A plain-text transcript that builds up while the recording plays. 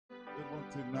even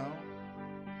till now.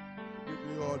 We give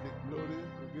you all the glory.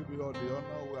 We give you all the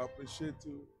honor. We appreciate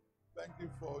you. Thank you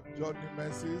for journey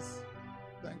mercies.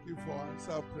 Thank you for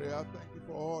answer prayer. Thank you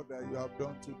for all that you have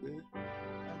done today.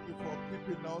 Thank you for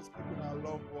keeping us, keeping our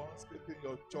loved ones, keeping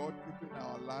your church, keeping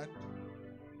our land.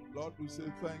 Lord, we say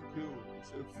thank you. We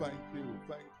say thank you,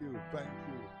 thank you, thank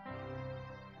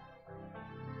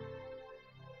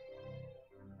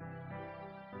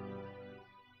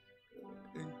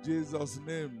you. In Jesus'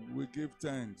 name, we give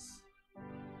thanks.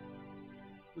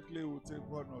 Quickly, we'll take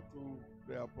one or two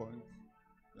prayer points,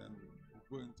 then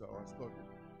we'll go into our study.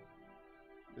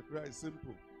 The prayer is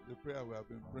simple. The prayer we have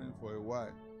been praying for a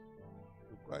while.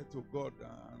 To cry to God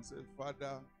and say,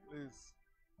 Father, please,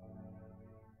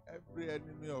 every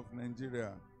enemy of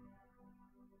Nigeria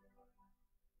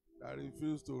that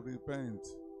refuse to repent,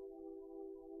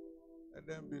 let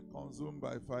them be consumed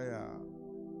by fire.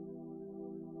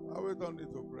 I will turn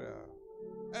it to prayer.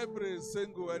 Every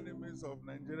single enemies of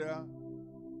Nigeria,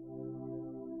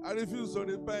 I refuse to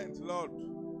repent, Lord.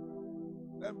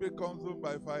 Let them be consumed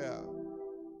by fire.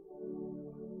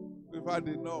 We've had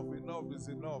enough. Enough is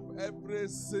enough. Every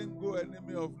single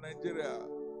enemy of Nigeria,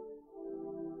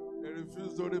 they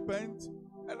refuse to repent,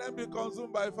 and then be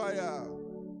consumed by fire.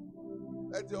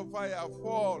 Let your fire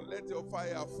fall. Let your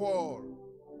fire fall.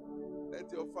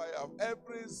 Let your fire.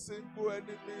 Every single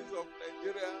enemies of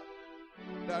Nigeria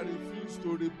that refuse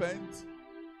to repent,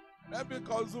 let be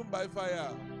consumed by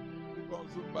fire. Be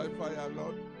consumed by fire,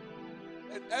 Lord.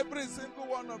 And every single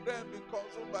one of them be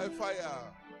consumed by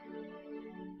fire.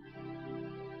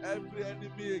 Every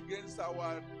enemy against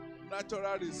our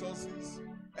natural resources,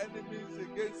 enemies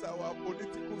against our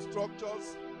political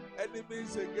structures,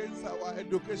 enemies against our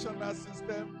educational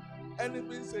system,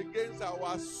 enemies against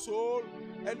our soul,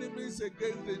 enemies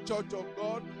against the church of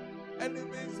God,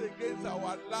 enemies against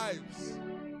our lives.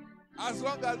 As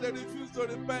long as they refuse to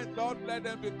repent, Lord, let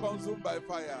them be consumed by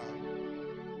fire.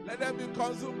 Let them be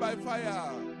consumed by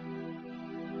fire.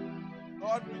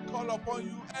 Lord, we call upon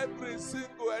you, every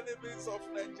single enemies of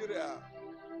Nigeria.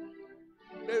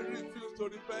 They refuse to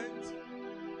repent.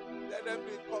 Let them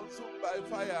be consumed by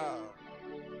fire.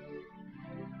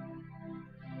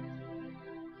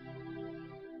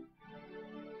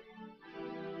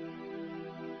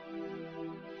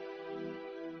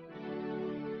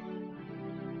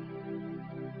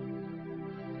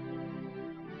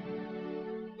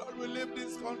 Lord, we leave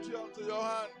this country unto your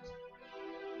hand.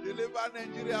 Deliver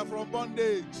Nigeria from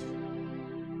bondage.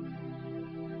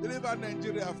 Deliver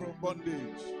Nigeria from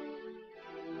bondage.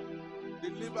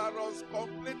 Deliver us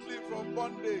completely from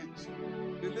bondage.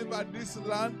 Deliver this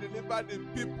land, deliver the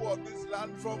people of this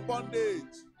land from bondage.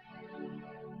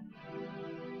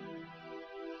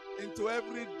 Into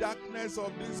every darkness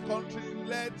of this country,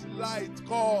 let light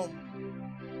come.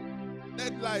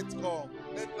 Let light come.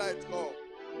 Let light come.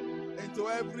 Into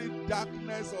every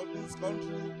darkness of this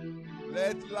country,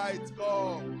 let light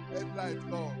come. Let light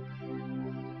come.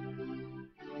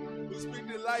 We speak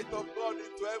the light of God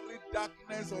into every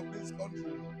darkness of this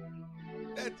country.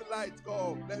 Let light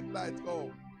come. Let light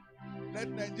come. Let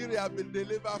Nigeria be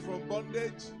delivered from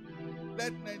bondage.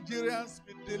 Let Nigerians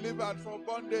be delivered from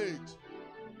bondage.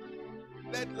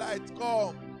 Let light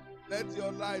come. Let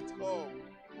your light come.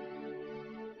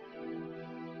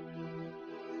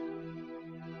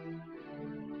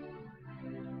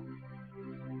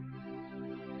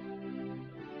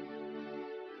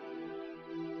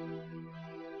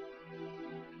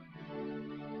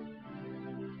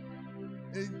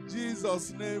 In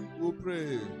Jesus' name we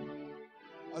pray.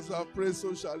 As I pray,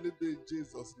 so shall it be in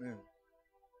Jesus' name.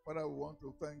 Father, we want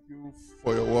to thank you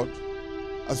for your word.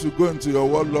 As we go into your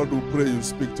word, Lord, we pray you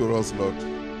speak to us, Lord.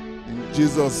 In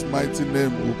Jesus' mighty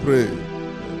name we pray.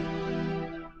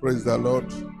 Praise the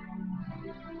Lord.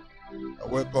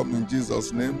 Welcome in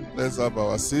Jesus' name. Let's have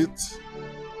our seat.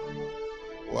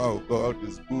 Wow, God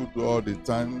is good all the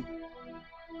time.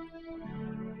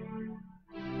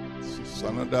 It's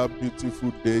another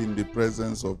beautiful day in the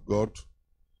presence of God.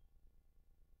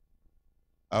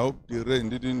 I hope the rain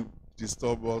didn't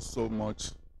disturb us so much.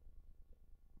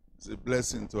 It's a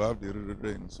blessing to have the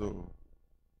rain, so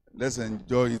let's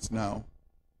enjoy it now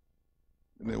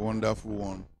in a wonderful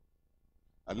one.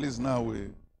 At least now we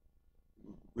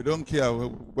don't care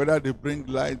whether they bring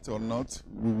light or not.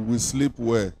 We sleep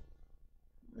well.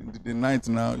 In the night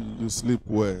now, you sleep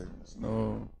well. There's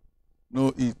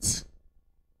no heat.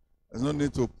 There's no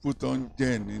need to put on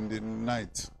gen in the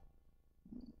night.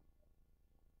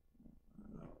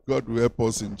 God will help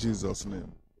us in Jesus' name.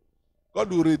 God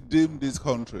will redeem this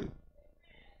country.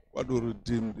 God will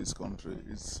redeem this country.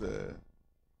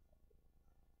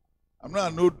 I'm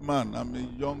not an old man. I'm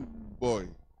a young boy.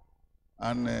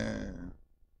 And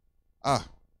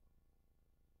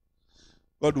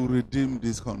God will redeem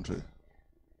this country.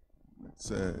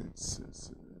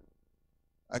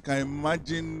 I can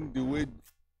imagine the way,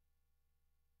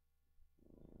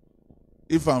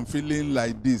 if I'm feeling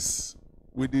like this,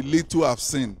 with the little I've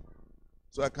seen.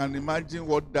 So I can imagine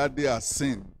what that day has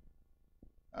seen.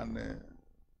 And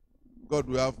God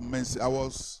will have mercy. I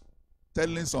was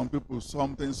telling some people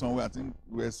something somewhere. I think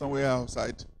we were somewhere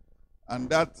outside. And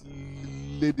that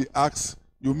lady asked,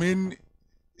 "You mean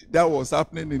that was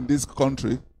happening in this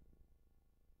country?"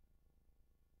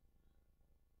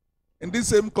 In this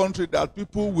same country that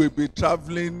people will be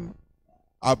traveling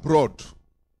abroad.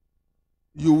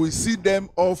 You will see them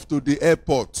off to the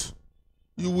airport.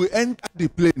 You will enter the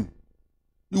plane.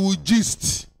 You will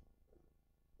gist.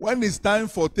 When it's time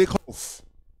for takeoff,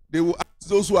 they will ask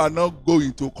those who are not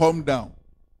going to come down.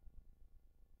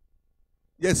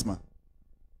 Yes, ma'am.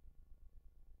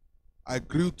 I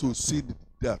grew to see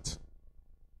that.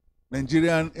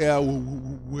 Nigerian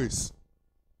Airways.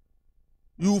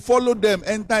 You follow them,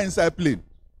 enter inside plane.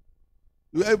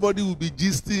 Everybody will be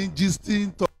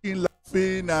gisting, talking,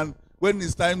 laughing, and when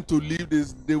it's time to leave,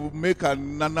 they will make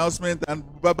an announcement and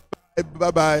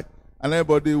bye-bye, and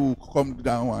everybody will come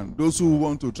down. And those who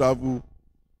want to travel,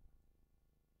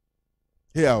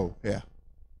 here.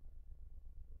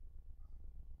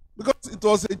 Because it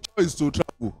was a choice to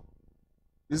travel.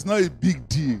 It's not a big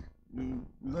deal. It's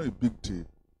not a big deal.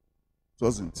 It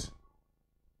wasn't.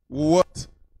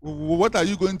 What are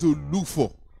you going to look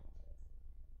for?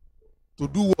 To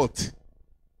do what?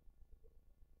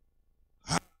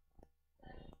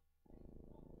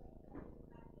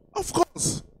 Of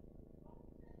course.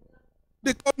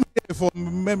 They come here for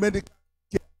medical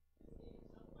care.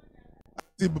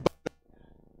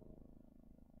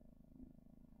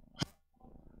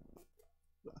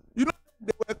 You know,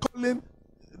 they were calling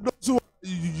those who the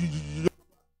reason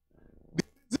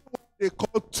why they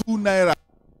call 2 naira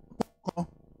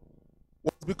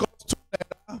was because 2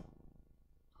 naira.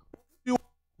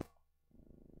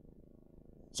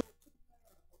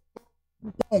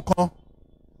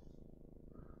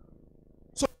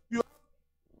 So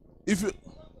if you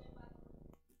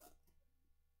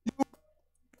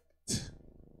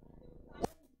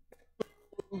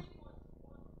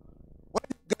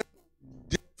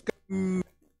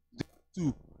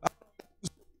to,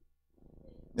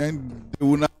 then they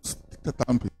will not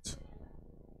stamp it.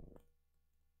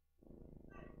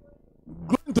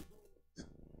 Going to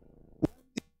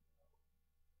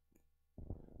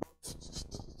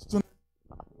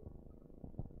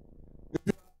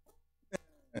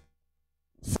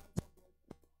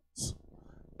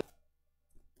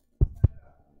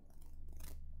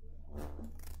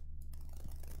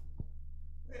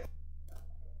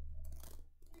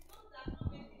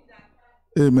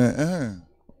Amen.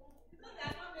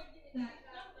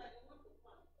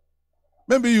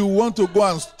 Maybe you want to go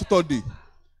and study,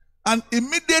 and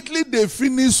immediately they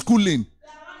finish schooling,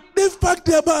 they've packed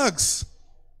their bags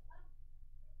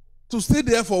to stay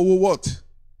there for what?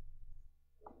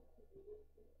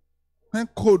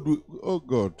 And code, oh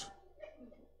God.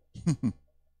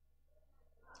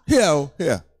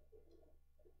 Here.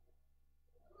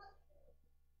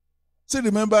 See,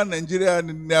 remember Nigeria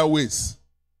and Airways?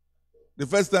 The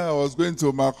first time I was going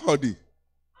to Makurdi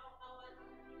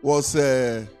was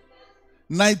 90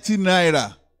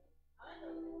 naira.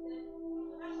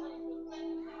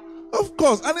 Of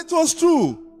course, and it was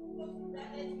true.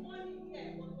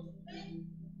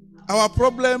 Our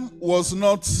problem was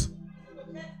not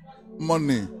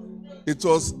money. It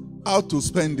was how to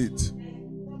spend it.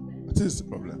 That is the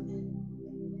problem.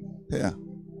 Yeah.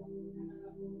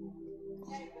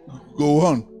 Go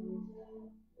on.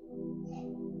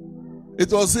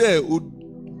 It was here,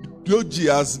 Udoji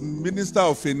as Minister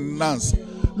of Finance.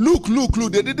 Look.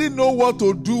 They didn't know what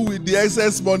to do with the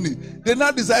excess money. They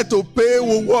now decided to pay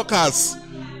workers.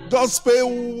 Just pay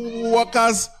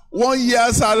workers 1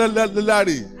 year's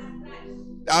salary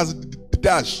as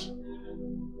dash.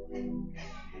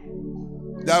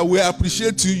 That we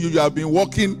appreciate you. You have been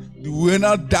working. We will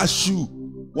now dash you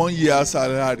 1 year's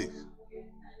salary.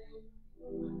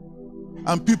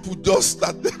 And people just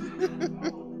started.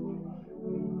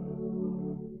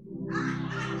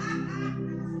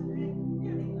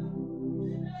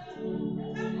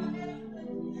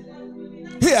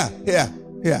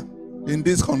 Here, in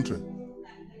this country.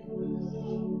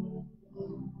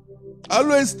 I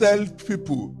always tell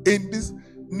people in this,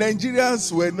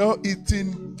 Nigerians were not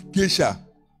eating geisha.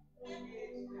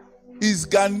 It's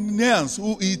Ghanaians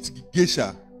who eat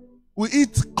geisha. We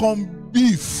eat corn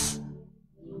beef.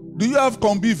 Do you have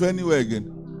corn beef anywhere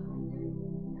again?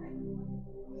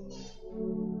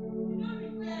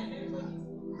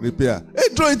 Repair. Hey,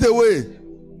 throw it away.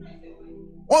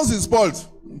 Once it's spoiled,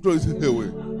 throw it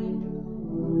away.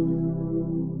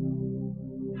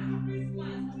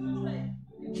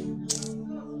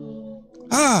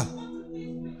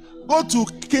 Go to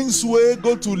Kingsway,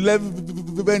 go to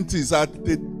Leventis at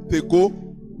Teko.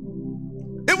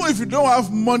 Even if you don't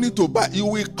have money to buy, you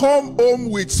will come home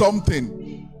with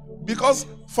something. Because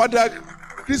Father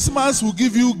Christmas will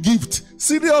give you gifts,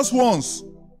 serious ones.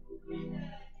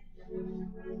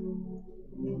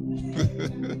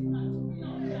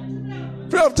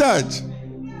 Free of charge.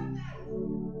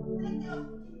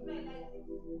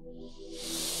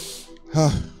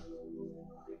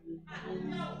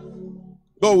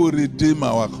 God will redeem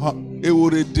our land. It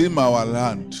will redeem our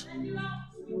land.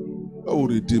 God will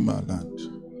redeem our land.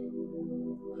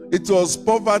 It was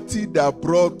poverty that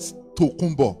brought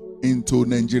Tokumbo into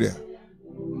Nigeria.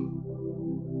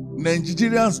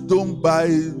 Nigerians don't buy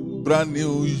brand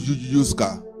new used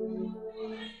car.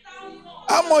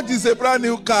 How much is a brand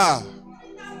new car?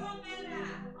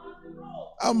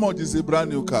 How much is a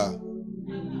brand new car?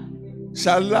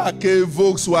 Shalake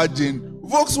Volkswagen.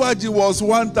 Volkswagen was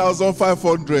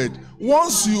 1,500.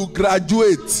 Once you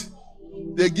graduate,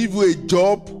 they give you a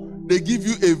job, they give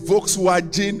you a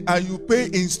Volkswagen, and you pay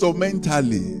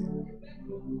instrumentally.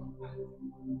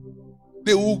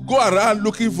 They will go around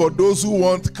looking for those who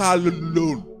want car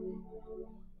loan.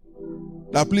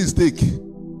 Now please take.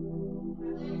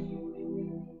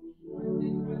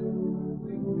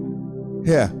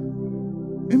 Here,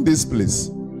 in this place.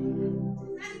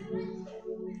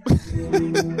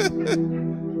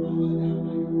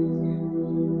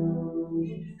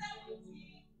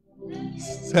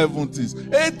 70s,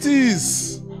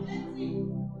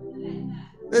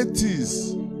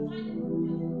 80s.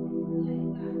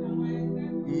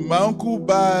 My uncle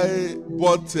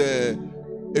bought a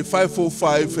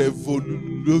 505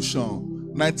 Evolution,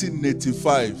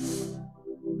 1985.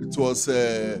 It was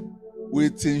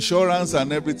with insurance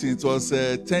and everything. It was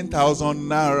 10,000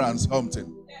 naira and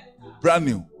something. Brand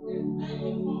new.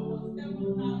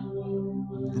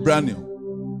 Brand new.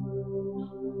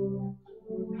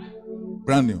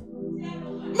 Brand new.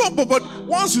 No, but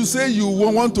once you say you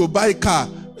want to buy a car,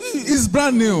 it's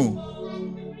brand new.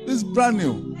 It's brand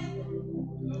new.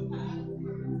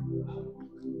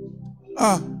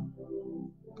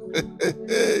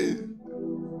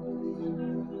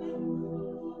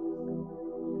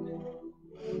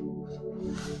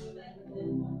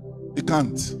 You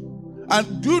can't.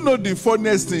 And do you know the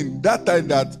funniest thing? That time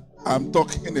that I'm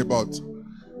talking about,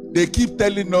 they keep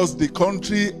telling us the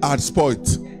country had spoiled.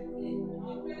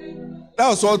 That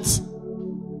was what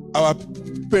our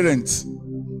parents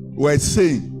were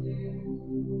saying.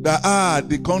 That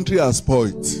the country has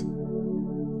spoiled.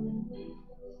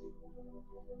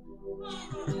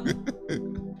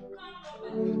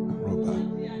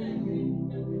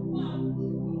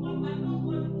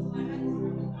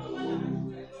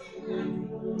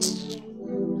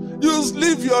 You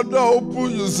leave your door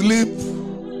open, you sleep.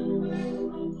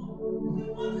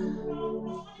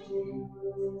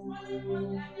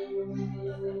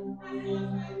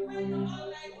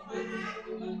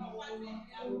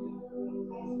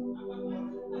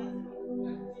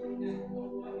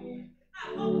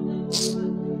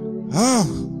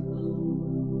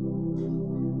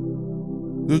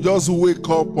 You just wake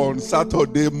up on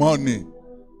Saturday morning.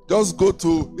 Just go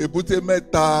to Ebute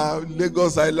Meta,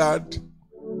 Lagos Island.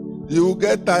 You will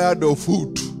get tired of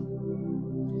food.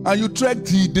 And you trek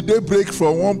the day break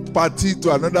from one party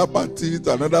to another party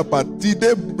to another party.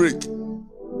 Day break.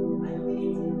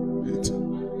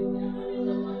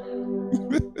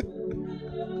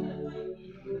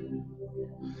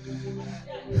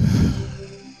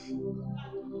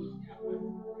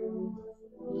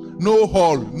 No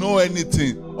hall, no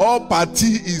anything. All party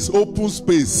is open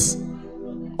space.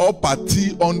 All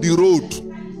party on the road.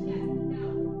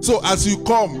 So as you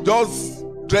come, just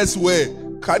dress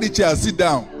well, carry chair, sit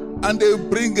down, and they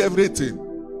bring everything.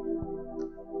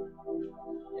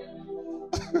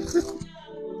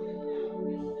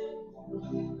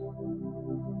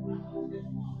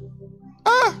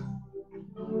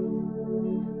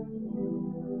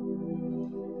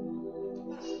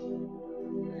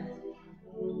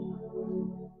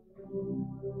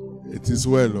 It is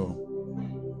well, oh.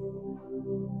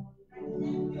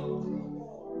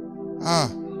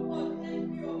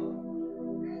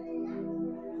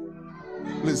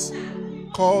 Please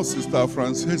call Sister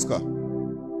Francisca.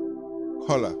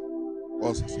 Call her.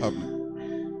 What's happening?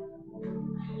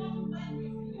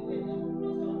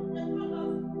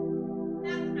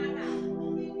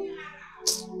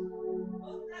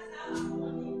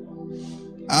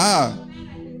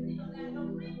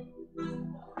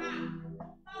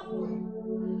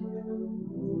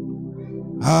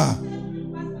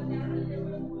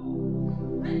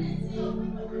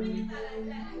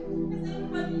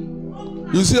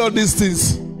 You see all these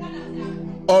things?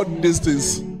 All these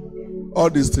things. All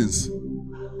these things.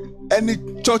 Any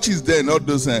churches then, all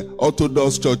those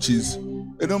Orthodox churches,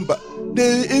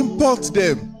 they import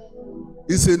them.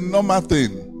 It's a normal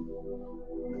thing.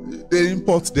 They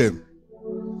import them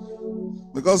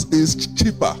because it's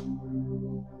cheaper.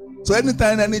 So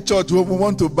anytime any church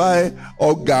want to buy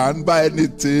organ, buy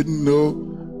anything,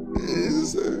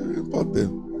 is import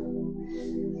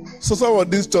them. So some of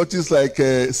these churches like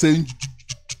St.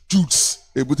 Jude's,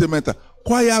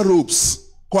 choir robes.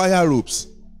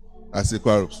 I say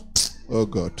choir robes. Oh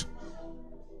God.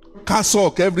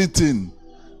 Cassock, everything.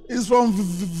 It's from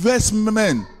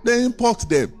vestment. They import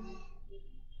them.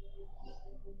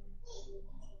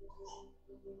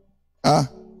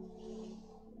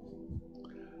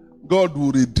 God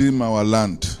will redeem our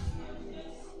land.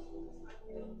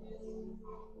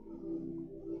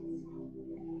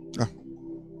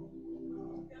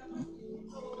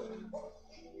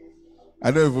 I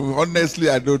don't, honestly,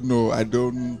 I don't know.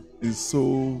 It's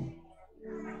so.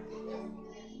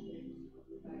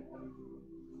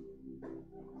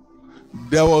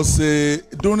 There was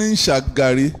during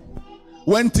Shagari,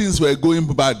 when things were going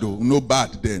bad,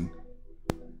 bad then.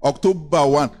 October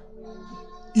 1.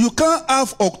 You can't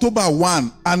have October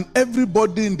 1 and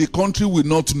everybody in the country will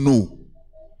not know.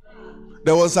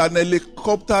 There was an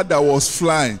helicopter that was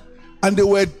flying and they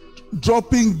were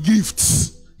dropping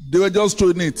gifts. They were just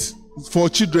throwing it for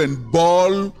children.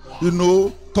 Ball,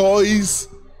 toys,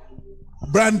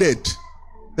 branded.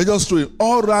 They just threw it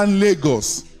all around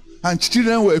Lagos. And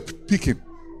children were picking.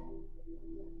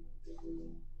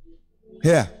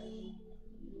 Here.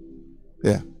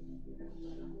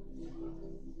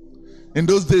 In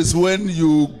those days when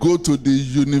you go to the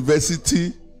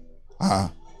university,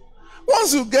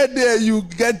 once you get there, you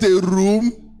get a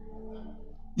room.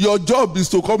 Your job is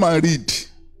to come and read.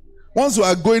 Once you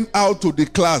are going out to the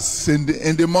class in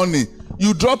the morning,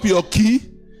 you drop your key,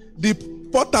 the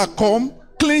porter come,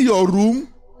 clean your room,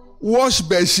 wash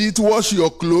bedsheet, wash your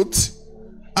clothes,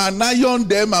 and iron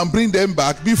them and bring them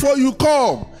back before you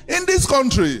come. In this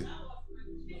country.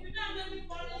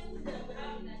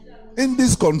 In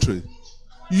this country.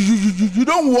 You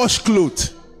don't wash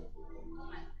clothes.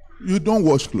 You don't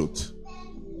wash clothes.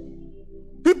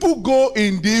 People go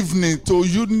in the evening to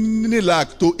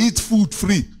Unilag to eat food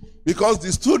free because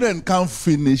the student can't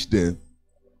finish them.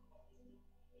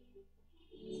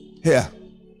 Here.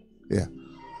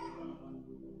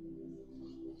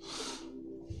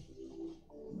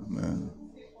 Amen.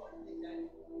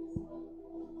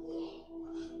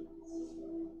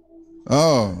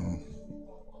 Oh.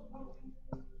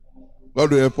 God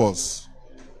will help us.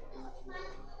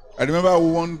 I remember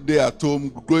one day at home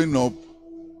growing up,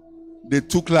 they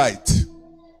took light.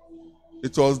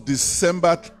 It was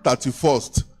December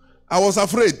 31st. I was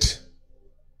afraid.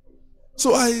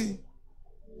 So I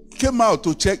came out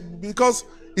to check because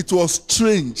it was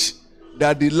strange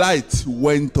that the light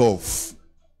went off.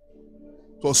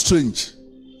 It was strange.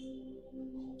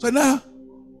 So now,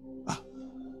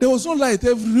 there was no light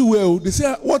everywhere. They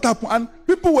said, what happened? And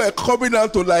people were coming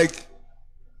out to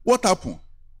what happened?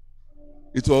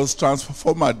 It was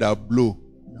transformer that blew.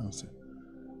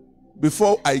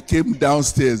 Before I came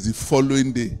downstairs the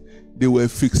following day, they were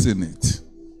fixing it.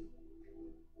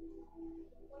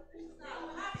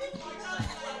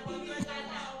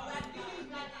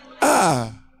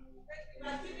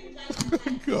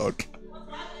 God.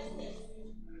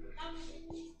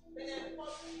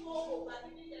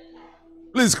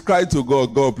 Please cry to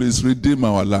God. God, please redeem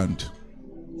our land.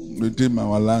 Redeem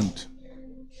our land.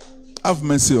 Have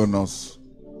mercy on us.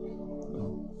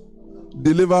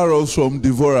 Deliver us from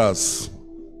devourers.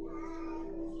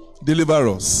 Deliver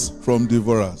us from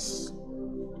devourers.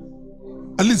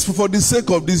 At least for the sake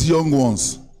of these young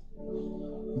ones.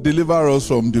 Deliver us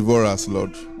from devourers,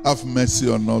 Lord. Have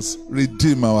mercy on us.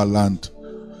 Redeem our land.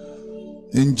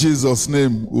 In Jesus'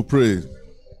 name we pray.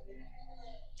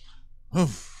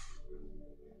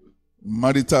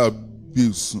 Marital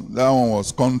abuse. That one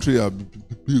was country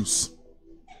abuse.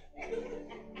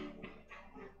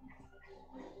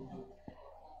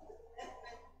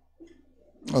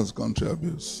 That's country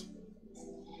abuse.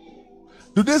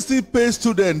 Do they still pay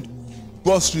student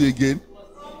bursary again?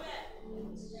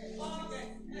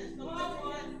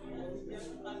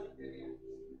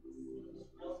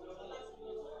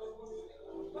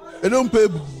 They don't pay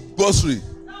bursary.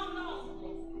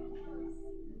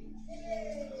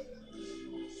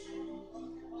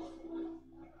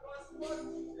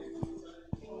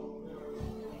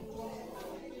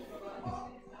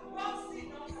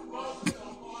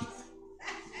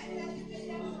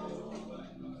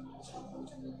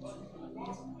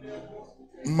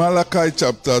 Malachi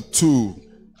chapter 2.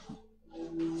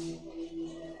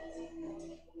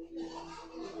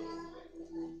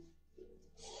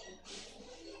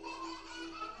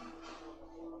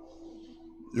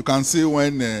 You can see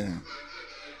when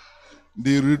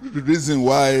the reason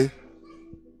why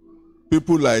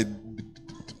people like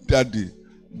Daddy,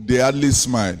 they hardly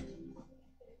smile.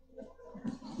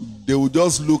 They will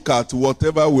just look at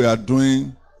whatever we are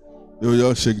doing, they will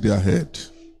just shake their head.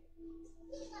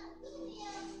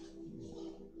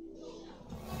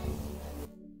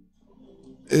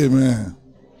 Amen.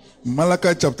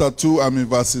 Malachi chapter 2, I'm in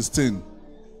verse 16.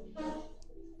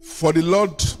 For the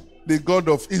Lord, the God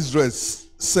of Israel,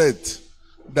 said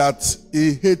that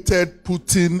he hated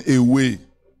putting away.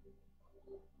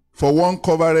 For one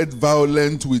covered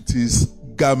violence with his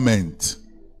garment.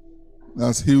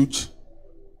 That's huge.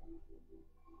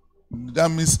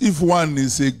 That means if one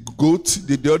is a goat,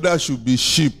 the other should be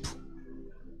sheep.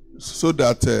 So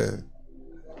that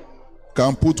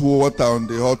can put water on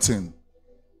the hot thing.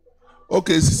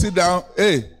 Okay, sit down.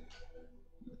 Hey,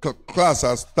 class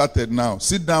has started now.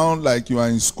 Sit down like you are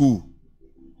in school.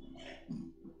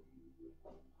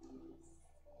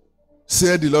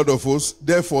 Said the Lord of hosts,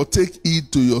 therefore take heed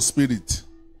to your spirit,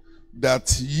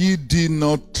 that ye deal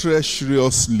not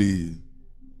treacherously.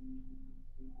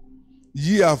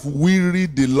 Ye have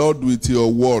wearied the Lord with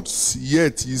your words,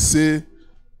 yet ye say,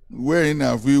 wherein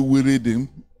have we wearied him?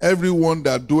 Everyone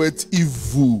that doeth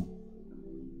evil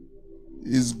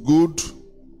is good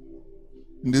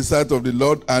in the sight of the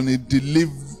Lord, and he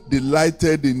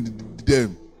delighted in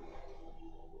them.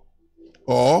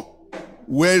 Or,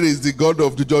 where is the God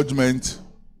of the judgment?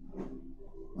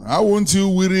 How won't you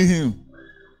weary him?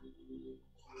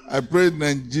 I pray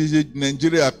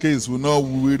Nigeria case will not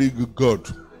weary God.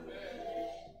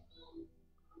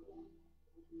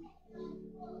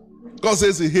 God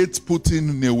says he hates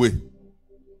putting away.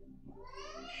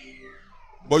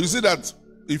 But you see that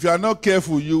if you are not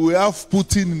careful, you will have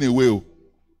putting away.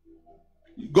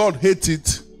 God hates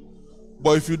it.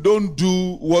 But if you don't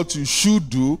do what you should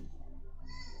do,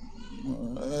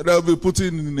 they'll be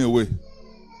putting away.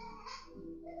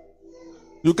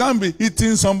 You can't be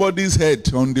hitting somebody's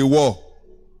head on the wall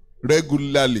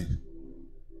regularly.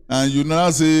 And you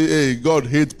now say, hey, God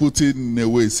hates putting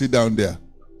away. Sit down there.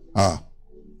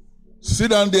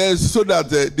 Sit down there so that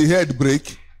the head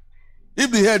break.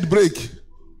 If the head break.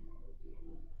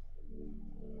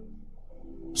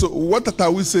 So what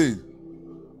are we saying?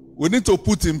 We need to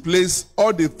put in place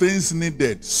all the things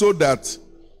needed so that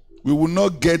we will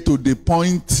not get to the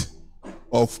point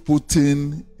of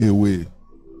putting away.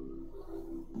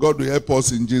 God will help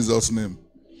us in Jesus' name.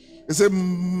 It's a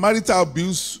marital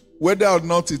abuse, whether or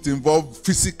not it involves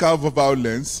physical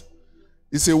violence,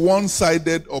 it's a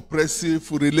one-sided oppressive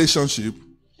relationship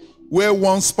where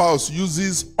one spouse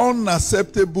uses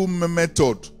unacceptable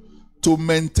method to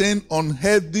maintain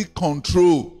unhealthy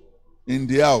control in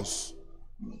the house.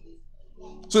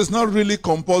 So it's not really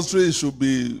compulsory, it should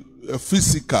be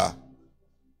physical.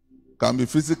 It can be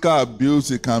physical abuse,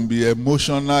 it can be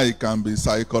emotional, it can be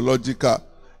psychological.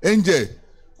 Angel,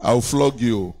 I'll flog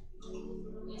you.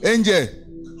 Angel,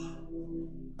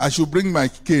 I should bring my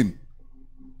cane.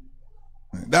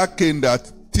 That cane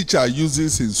that teacher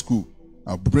uses in school,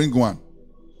 I'll bring one.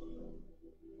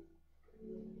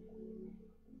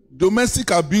 Domestic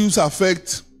abuse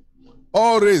affects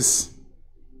all race,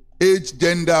 age,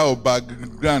 gender, or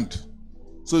background.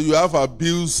 So you have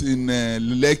abuse in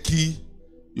Lekki,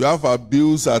 you have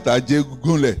abuse at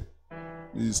Ajegunle.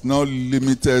 It's not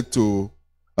limited to,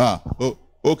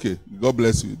 okay, God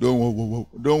bless you.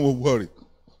 Don't worry.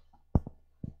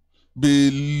 Be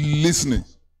listening.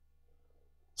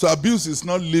 So abuse is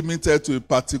not limited to a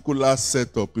particular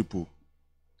set of people.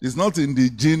 It's not in the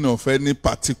gene of any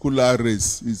particular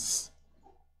race.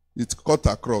 It's cut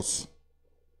across.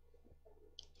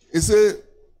 It says,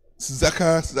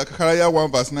 Zechariah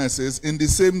 1 verse 9 says, in the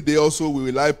same day also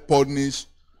will I punish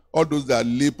all those that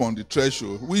live on the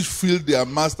threshold, which fill their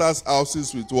masters'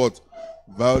 houses with what?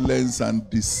 Violence and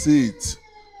deceit.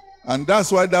 And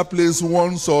that's why that place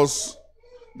warns us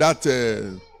that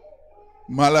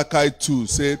Malachi 2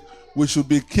 said, we should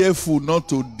be careful not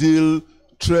to deal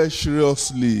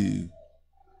treacherously.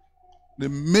 The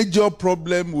major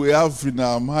problem we have in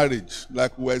our marriage,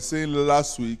 like we were saying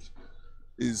last week,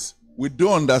 is we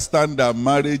don't understand that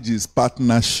marriage is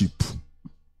partnership.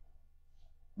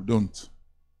 We don't.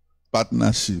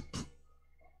 Partnership.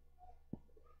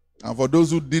 And for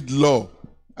those who did law,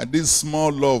 I did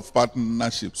small law of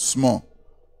partnership, small.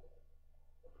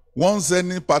 Once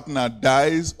any partner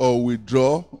dies or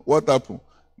withdraw, what happens?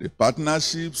 The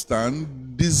partnership stands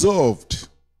dissolved.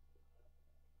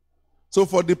 So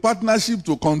for the partnership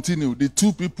to continue, the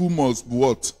two people must be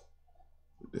what?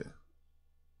 There.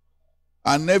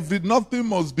 And nothing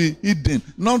must be hidden.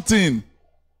 Nothing.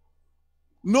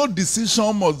 No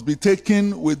decision must be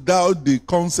taken without the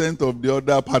consent of the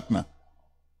other partner.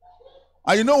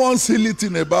 And you know one silly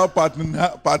thing about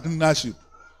partnership?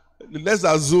 Let's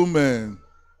assume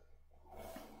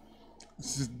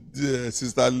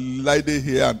Sister Lady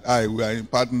here and I, we are in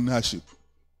partnership.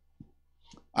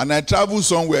 And I travel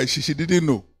somewhere she didn't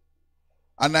know.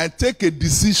 And I take a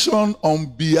decision on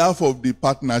behalf of the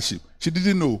partnership. She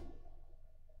didn't know.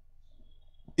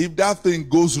 If that thing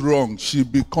goes wrong, she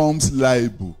becomes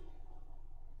liable.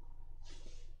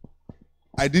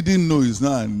 I didn't know is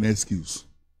not an excuse.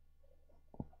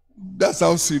 That's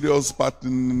how serious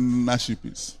partnership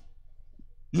is.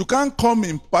 You can't come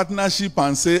in partnership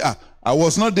and say, I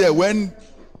was not there when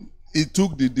he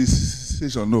took the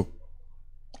decision. No.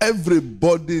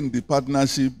 Everybody in the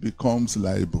partnership becomes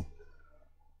liable.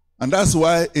 And that's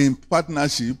why in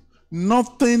partnership,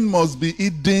 nothing must be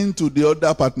hidden to the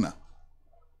other partner.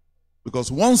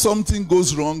 Because once something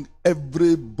goes wrong,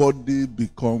 everybody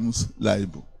becomes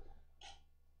liable.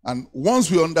 And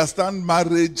once we understand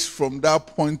marriage from that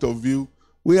point of view,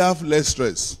 we have less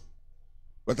stress.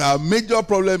 But our major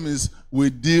problem is we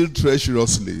deal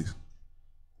treacherously.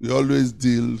 We always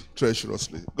deal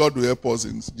treacherously. God will help us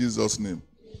in Jesus' name.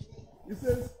 He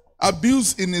says,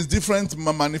 abuse in its different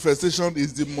manifestation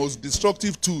is the most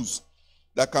destructive tools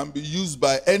that can be used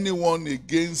by anyone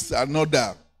against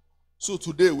another. So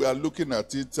today we are looking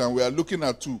at it, and we are looking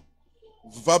at two: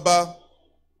 verbal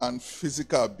and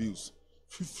physical abuse.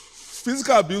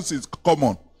 Physical abuse is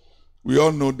common. We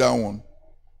all know that one.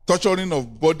 Torturing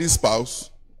of body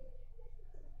spouse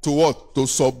to what? To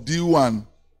subdue and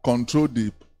control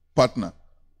the partner.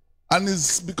 And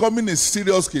it's becoming a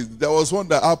serious case. There was one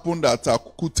that happened at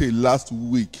Akute last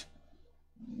week.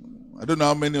 I don't know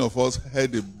how many of us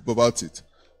heard about it.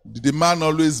 The man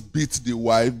always beat the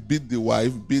wife,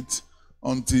 beat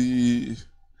until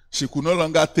she could no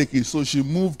longer take it. So she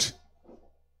moved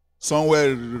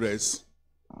somewhere else.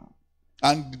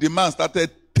 And the man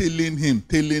started telling her.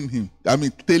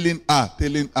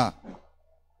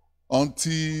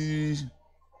 Until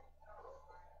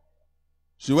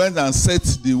she went and set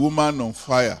the woman on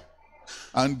fire.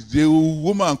 And the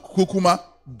woman, Kukuma,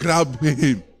 grabbed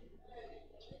him.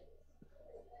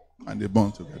 And they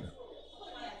burned together.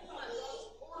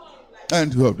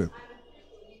 And two of them.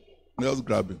 They just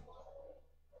grabbed him.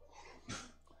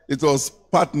 It was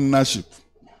partnership.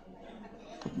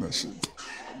 Partnership.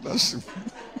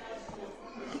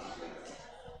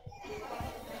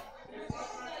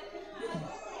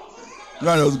 No,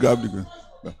 I just grabbed the gun.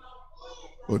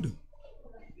 Hold him.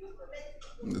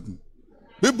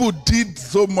 People did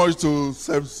so much to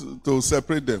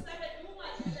separate them.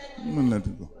 No, let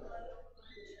it go.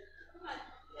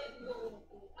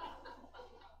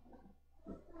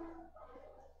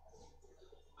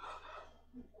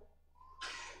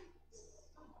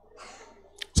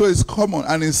 So it's common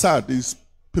and it's sad. It's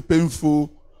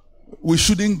painful. We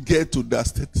shouldn't get to that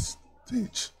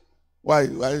stage. Why?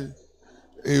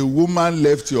 A woman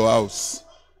left your house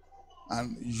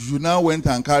and you now went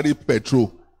and carried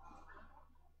petrol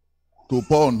to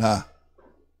pour on her.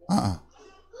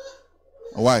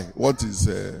 Why? What's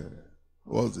the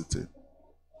thing?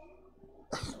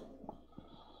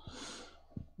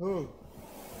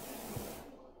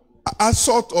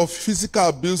 Assault of physical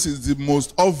abuse is the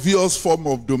most obvious form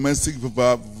of domestic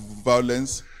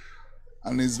violence,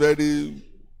 and it's very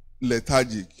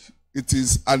lethargic. It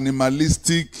is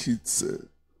animalistic. It's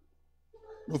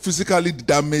physically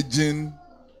damaging.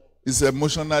 It's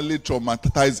emotionally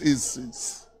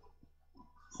traumatizing.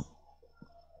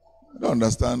 I don't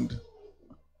understand.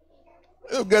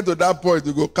 You get to that point,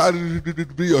 you go carry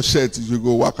your shirt, you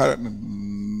go walk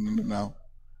around now.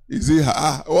 You see,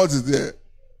 what is there?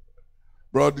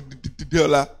 Bro,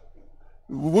 Diola,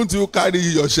 won't you carry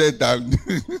your shirt and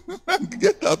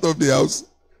get out of the house?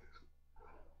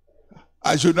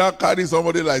 I should not carry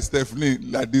somebody like Stephanie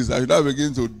like this. I should not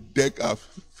begin to deck her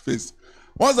face.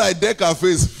 Once I deck her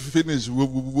face finish,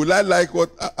 will I like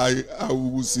what I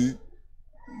will see?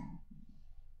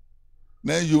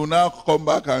 Then you now come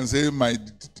back and say, my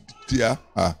dear,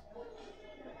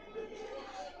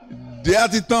 they are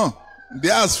the tongue. They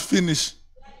has finished.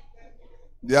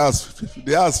 They has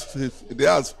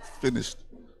finished.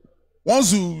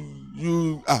 Once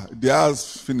they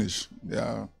has finished.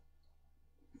 Yeah.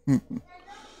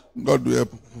 God will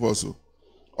help also.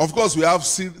 Of course, we have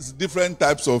different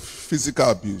types of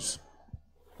physical abuse.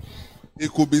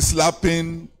 It could be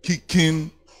slapping,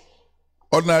 kicking,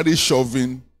 ordinary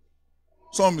shoving.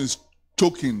 Some is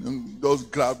choking and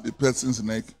just grab the person's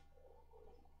neck.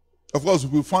 Of course,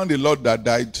 we found a lot that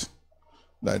died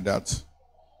like that.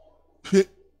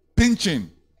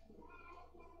 Pinching.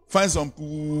 Find some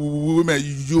women.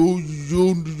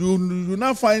 You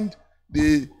now find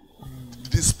the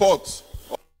spot,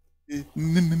 the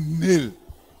nail.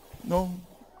 No,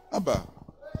 Abba.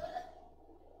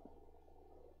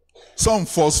 Some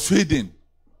force feeding.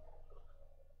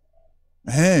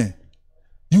 Hey,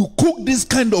 you cook this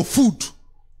kind of food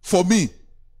for me.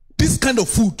 This kind of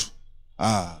food.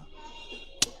 I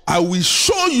will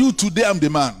show you today I'm the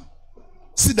man.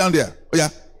 Sit down there. Oh, yeah.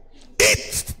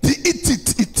 Eat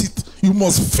it. You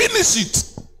must finish it.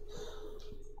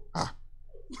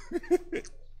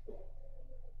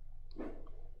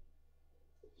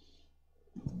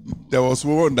 There was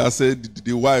one that said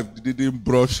the wife didn't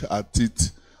brush her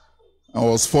teeth and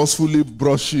was forcefully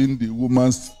brushing the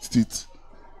woman's teeth.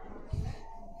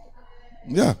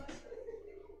 Yeah.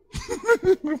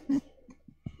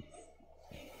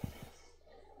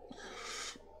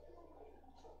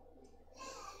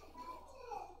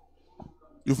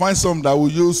 You find some that will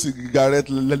use cigarette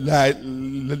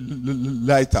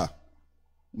lighter.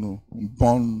 No,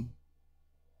 burn.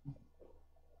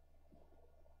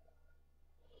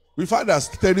 We find as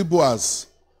terrible as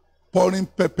pouring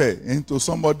pepper into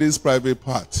somebody's private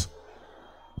part.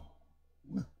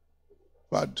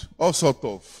 But all sort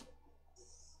of.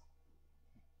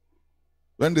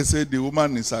 When they say the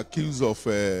woman is accused of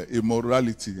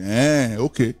immorality,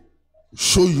 okay,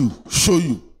 show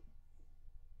you.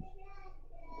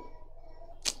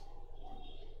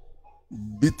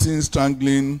 Beating,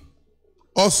 strangling,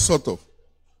 all sort of.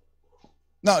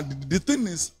 Now, the thing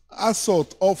is,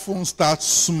 assault often starts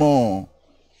small.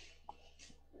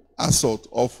 Assault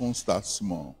often starts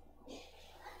small.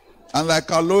 And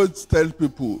like I always tell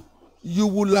people, you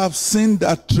will have seen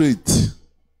that trait.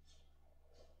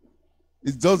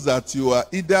 It's just that you are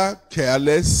either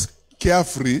careless,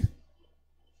 carefree.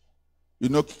 You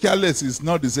know, careless is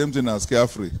not the same thing as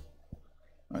carefree.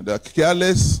 And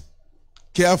careless,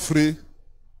 carefree,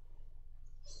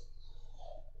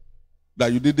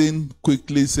 that you didn't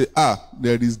quickly say,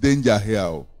 there is danger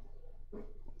here.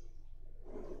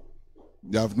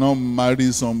 You have not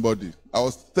married somebody. I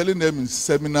was telling them in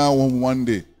seminar one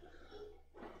day,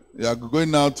 you are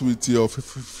going out with your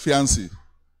fiancé,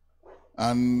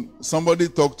 and somebody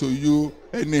talked to you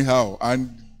anyhow, and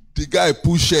the guy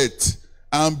pushed it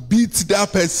and beat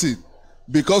that person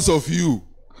because of you.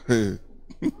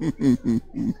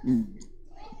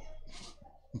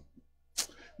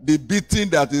 The beating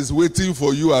that is waiting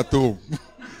for you at home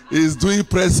is doing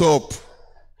press up.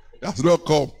 That's not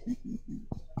come.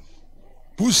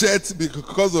 Push it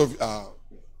because of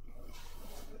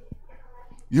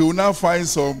you will now find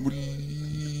some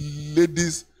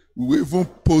ladies who even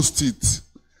post it.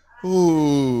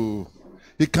 Oh,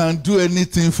 he can't do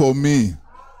anything for me.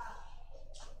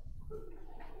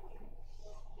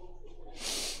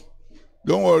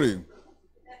 Don't worry.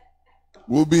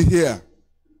 We'll be here.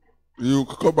 You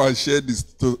come and share this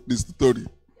story.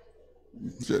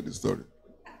 Share the story.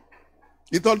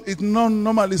 It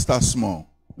normally starts small.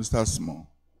 It starts small.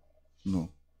 No.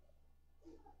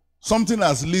 Something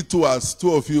as little as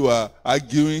two of you are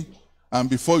arguing, and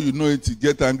before you know it, you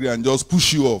get angry and just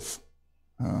push you off.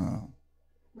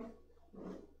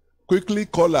 Quickly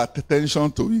call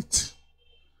attention to it.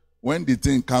 When the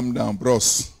thing calm down,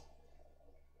 bros.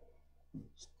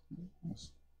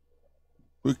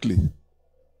 Quickly.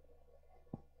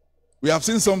 We have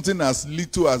seen something as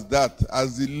little as that,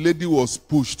 as the lady was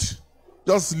pushed.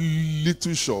 Just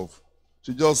little shove.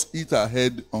 She just hit her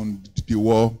head on the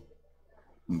wall.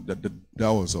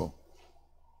 That was all.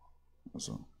 That's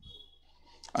all.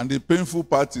 And the painful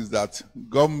part is that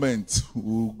government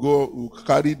will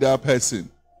carry that person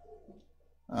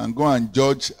and go and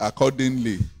judge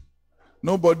accordingly.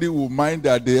 Nobody will mind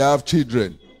that they have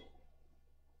children.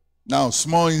 Now,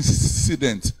 small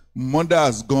incident. Mother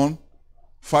has gone.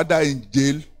 Father in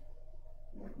jail.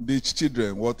 The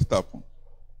children, what happened?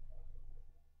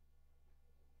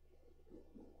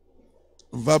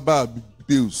 Verbal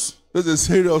abuse. It's a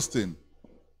serious thing.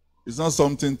 It's not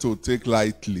something to take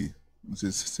lightly. It's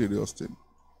a serious thing.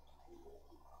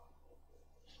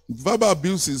 Verbal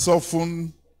abuse is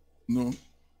often,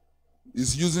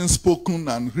 is using spoken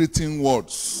and written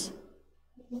words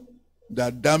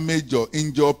that damage or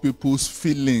injure people's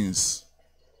feelings.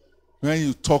 When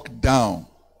you talk down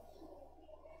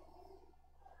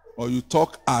or you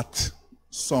talk at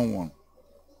someone,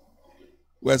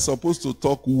 we're supposed to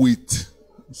talk with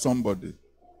somebody.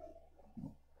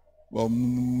 Well,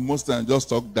 most times just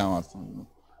talk down at someone.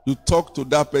 You talk to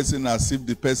that person as if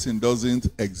the person doesn't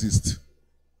exist.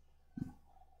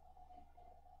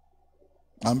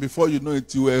 And before you know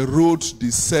it, you erode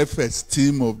the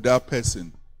self-esteem of that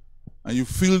person. And you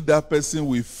fill that person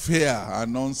with fear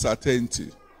and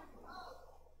uncertainty.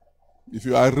 If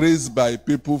you are raised by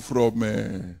people from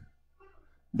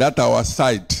that our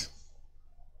side,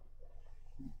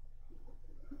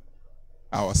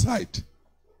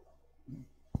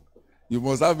 you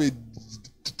must have a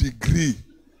degree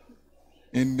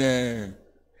in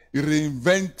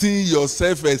reinventing your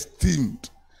self-esteem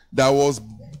that was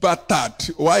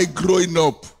battered while growing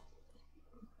up.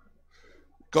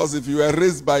 Because if you were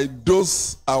raised by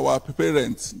those our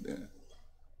parents,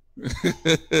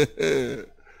 it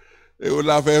will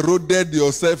have eroded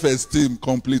your self-esteem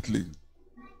completely.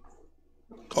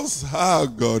 Because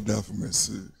God have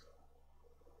mercy.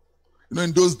 You know,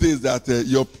 in those days that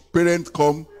your parents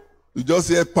come, you just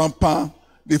hear pam pam.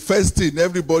 The first thing,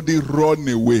 everybody run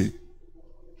away.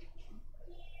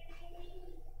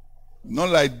 Not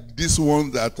like these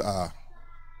ones that are.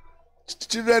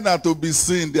 Children are to be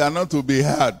seen, they are not to be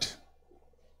heard.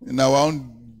 In our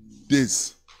own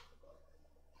days.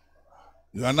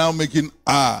 You are now making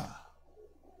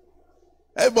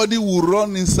Everybody will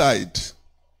run inside.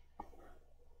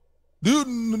 Do you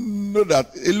know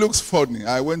that it looks funny?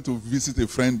 I went to visit a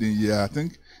friend in year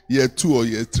 2 or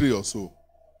year 3 or so.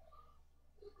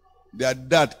 Their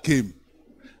dad came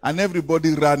and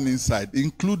everybody ran inside,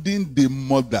 including the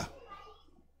mother.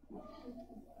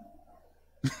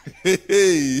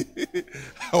 I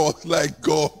was like,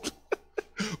 God,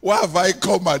 why have I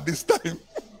come at this time?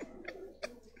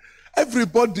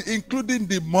 Everybody, including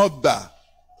the mother,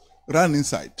 ran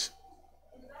inside.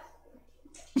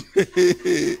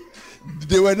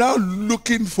 They were now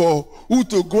looking for who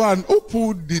to go and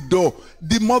open the door.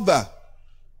 The mother.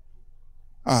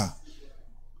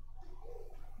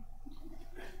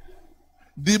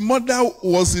 The mother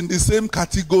was in the same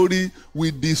category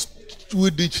with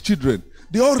the children.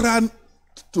 They all ran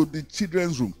to the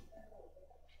children's room.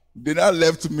 They now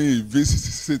left me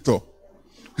visitor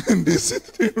in the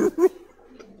sitting room.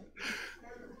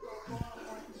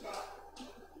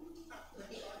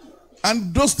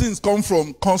 And those things come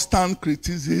from constant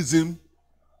criticism.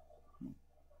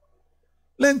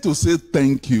 Learn to say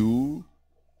thank you.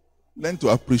 Learn to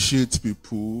appreciate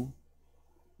people.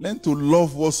 Learn to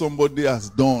love what somebody has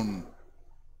done.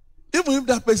 Even if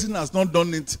that person has not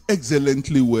done it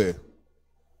excellently well,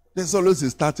 there's always a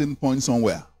starting point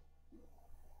somewhere.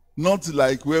 Not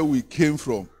like where we came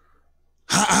from.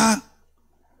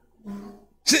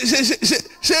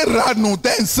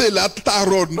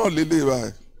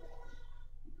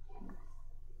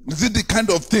 Is it the kind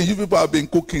of thing you people have been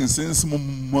cooking since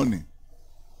morning?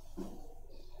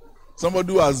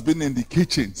 Somebody who has been in the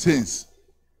kitchen since,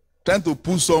 trying to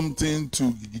put something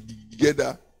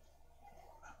together.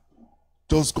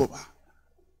 Just go back.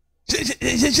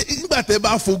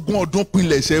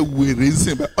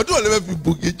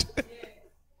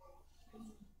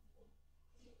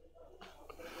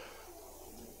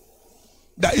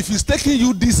 That if it's taking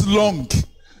you this long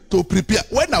to prepare,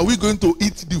 when are we going to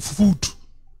eat the food?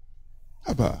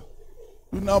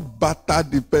 You now batter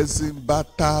the person,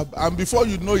 and before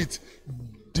you know it,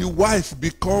 the wife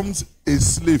becomes a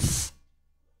slave.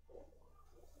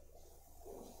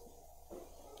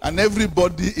 And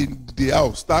everybody in the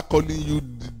house start calling you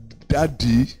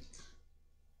daddy,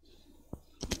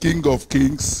 king of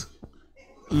kings,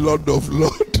 lord of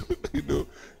lords,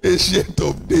 ancient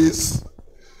of days,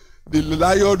 the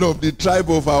lion of the tribe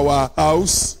of our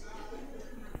house.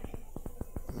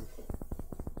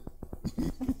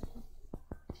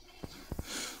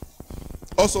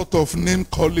 All sort of name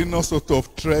calling, all sort of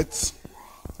threats.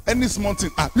 Any small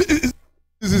thing.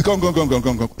 This is come.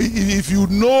 If you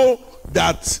know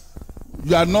that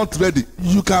you are not ready,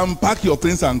 you can pack your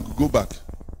things and go back.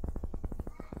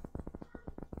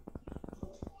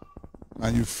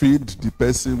 And you feed the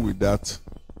person with that.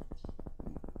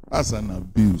 That's an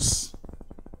abuse.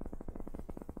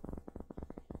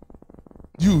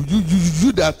 You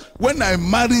that when I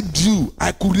married you,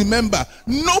 I could remember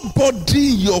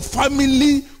nobody in your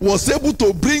family was able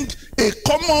to bring a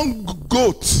common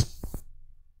goat.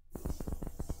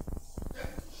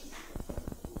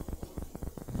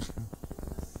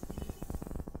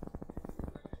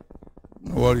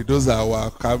 Don't worry, those are our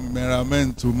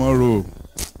cameramen tomorrow.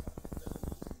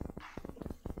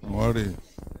 Don't worry.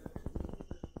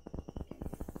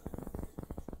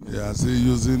 Yeah, see,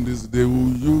 using this, they will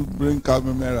you bring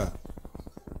camera.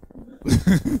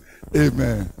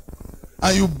 Amen.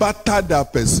 And you battered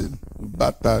that person. You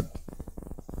battered.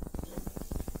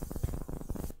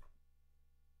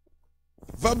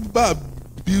 Verbal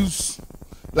abuse,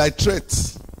 like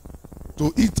threats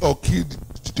to eat or kill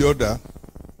the other.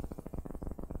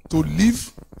 to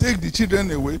leave, take the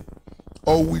children away,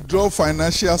 or withdraw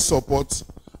financial support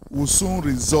will soon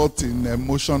result in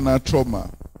emotional trauma,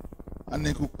 and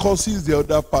it could cause the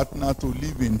other partner to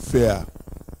live in fear.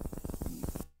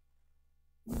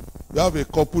 You have a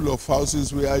couple of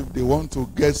houses where if they want to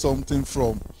get something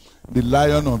from the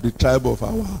lion of the tribe of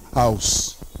our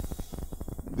house,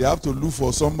 they have to look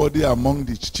for somebody among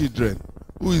the children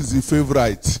who is the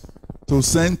favorite to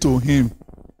send to him.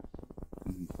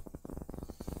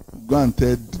 Go and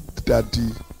tell daddy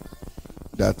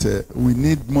that we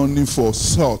need money for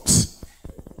salt.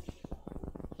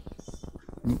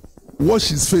 Wash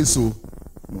his face,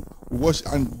 wash,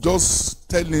 and just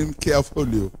tell him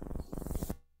carefully.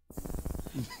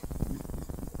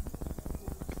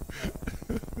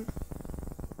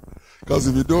 Because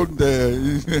if you don't,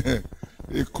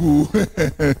 a cool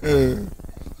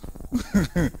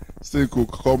still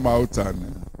could come out,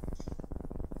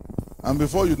 and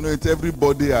before you know it,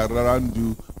 everybody around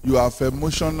you, you have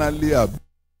emotionally abused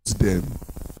them.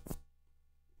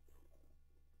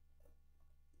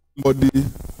 Somebody,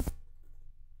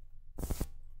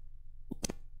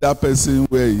 that person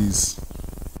where he is.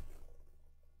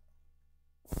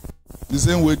 The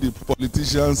same way the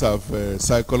politicians have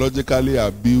psychologically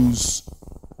abused.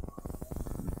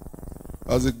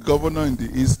 As a governor in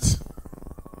the East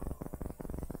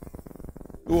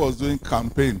who was doing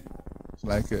campaign, it's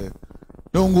like,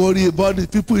 don't worry about the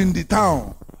people in the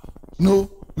town. No,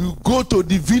 you go to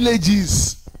the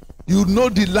villages. You know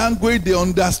the language they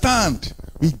understand.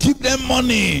 We give them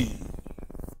money.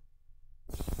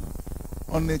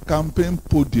 On a campaign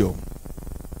podium,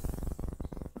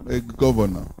 a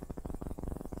governor.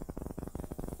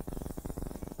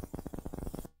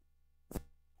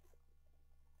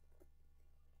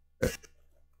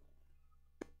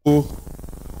 Who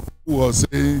was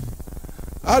saying,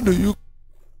 how do you,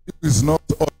 it's not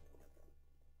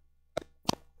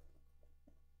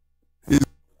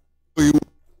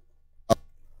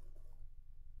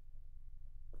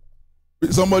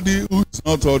somebody who is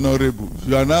not honorable.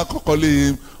 You are now calling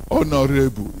him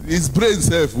honorable. His brain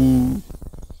self who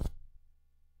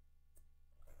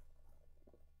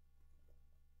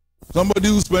somebody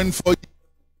who spent 4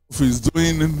 years is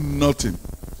doing nothing.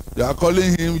 You are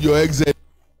calling him your exec.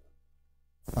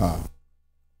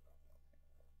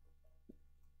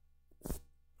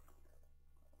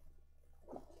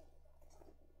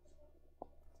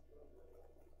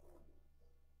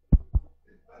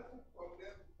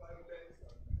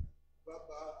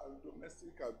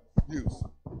 Abuse.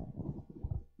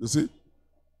 You see?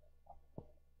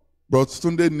 But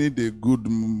Sunday need a good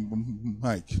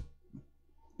mic.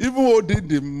 Even who did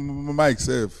the mic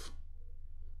self,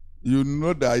 you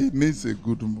know that he needs a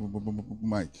good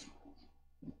mic.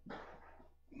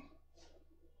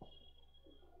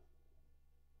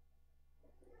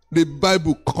 The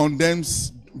Bible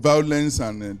condemns violence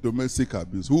and domestic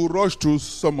abuse. We'll rush through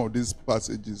some of these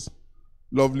passages,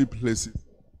 lovely places.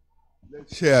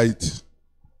 Let's share it.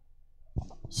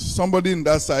 Somebody in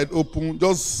that side,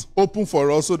 just open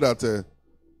for us so that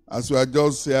as we are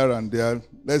just here and there,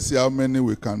 let's see how many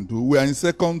we can do. We are in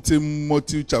 2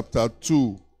 Timothy chapter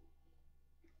 2.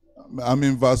 I'm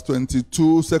in verse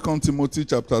 22, 2 Timothy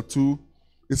chapter 2.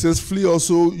 It says, flee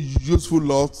also useful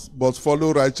lusts, but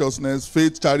follow righteousness,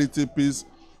 faith, charity, peace,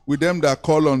 with them that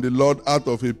call on the Lord out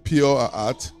of a pure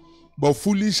heart. But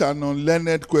foolish and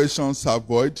unlearned questions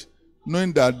avoid,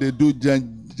 knowing that they do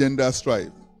gender strife.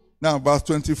 Now, verse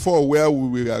 24, where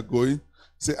we are going,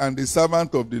 say, and the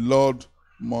servant of the Lord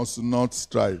must not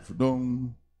strive.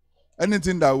 Don't,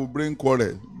 anything that will bring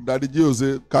quarrel, that the Jews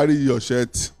say, carry your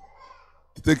shirt,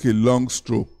 take a long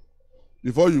stroll.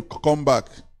 Before you come back,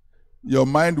 your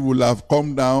mind will have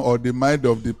come down, or the mind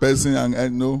of the person,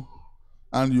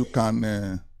 and you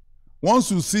can,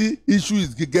 once you see issue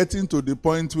is getting to the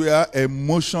point where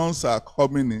emotions are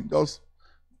coming in, just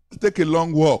take a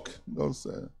long walk. Just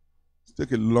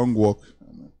take a long walk.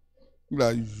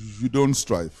 Like you don't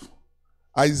strive.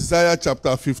 Isaiah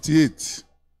chapter 58.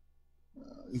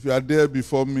 If you are there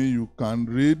before me, you can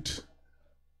read.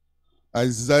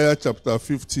 Isaiah chapter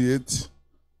 58.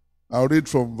 I'll read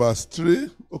from verse 3.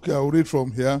 Okay, I'll read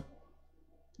from here.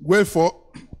 Wherefore,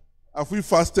 have we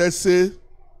fasted, say,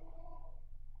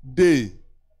 day,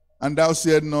 and thou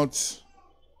sayest not?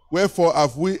 Wherefore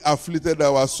have we afflicted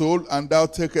our soul, and thou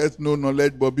takest no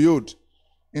knowledge? But behold,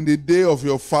 in the day of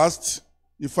your fast,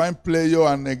 you find pleasure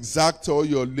and exact all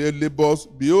your labors.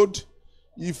 Behold,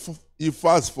 you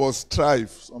fast for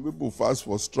strife. Some people fast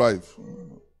for strife.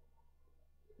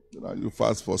 You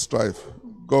fast for strife.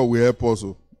 God will help us.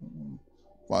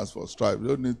 Fast for strife. You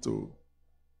don't need to.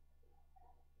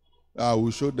 I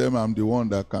will show them I'm the one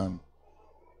that can.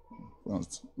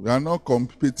 We are not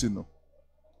competing. No.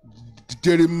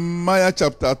 Jeremiah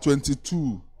chapter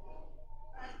 22,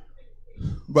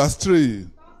 verse 3.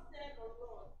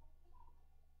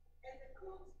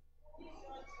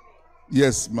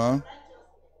 Yes, ma'am.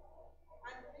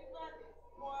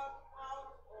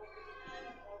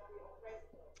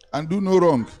 And do no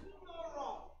wrong.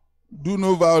 Do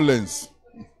no violence.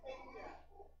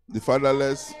 The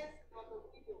fatherless.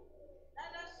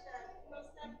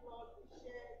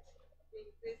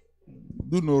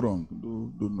 Do no wrong.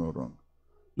 Do no wrong.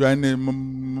 You are in a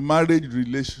marriage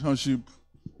relationship.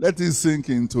 Let it sink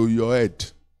into your head.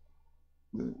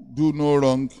 Do no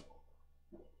wrong.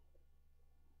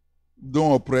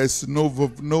 Don't oppress. No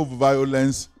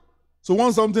violence. So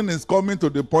once something is coming to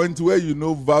the point where you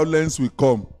know violence will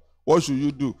come, what should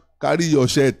you do? Carry your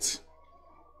shirt.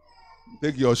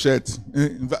 Take your shirt.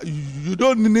 You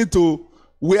don't need to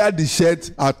wear the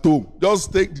shirt at home.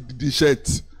 Just take the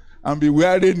shirt and be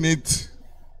wearing it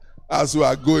as you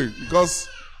are going. Because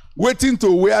waiting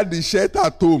to wear the shirt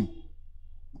at home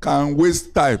can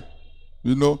waste time.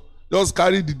 You know, just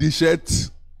carry the shirt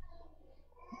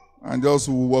and just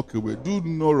walk away. Do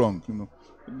no wrong, you know.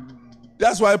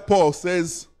 That's why Paul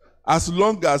says, as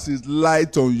long as it's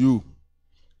light on you,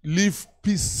 live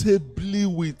peaceably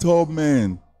with all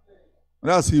men.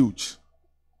 That's huge.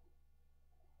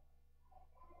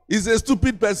 He's a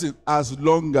stupid person as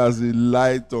long as it's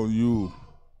light on you.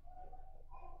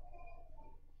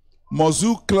 Must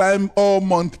you climb all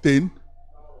mountain?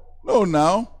 No,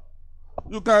 now.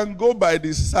 You can go by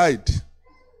the side.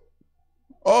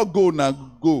 Or go now,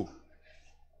 go.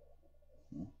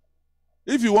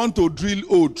 If you want to drill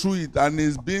hole through it and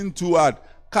it's being too hard,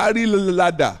 carry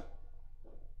ladder.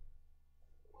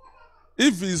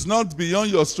 If it's not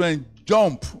beyond your strength,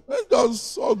 jump.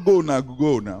 Just all go now,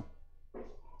 go now.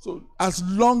 So as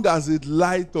long as it's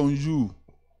light on you,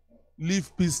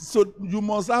 live peace. So you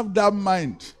must have that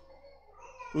mind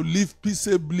to live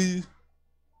peaceably.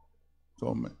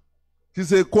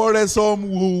 She's a quarrelsome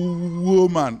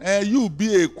woman. And you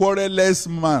be a quarrelless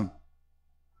man.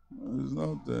 It's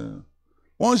not.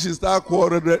 Once you start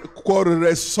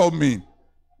quarrelsome,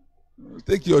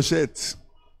 take your shirt.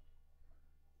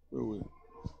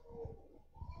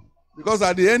 Because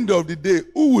at the end of the day,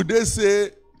 who would they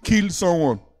say kill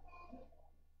someone?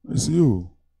 It's you.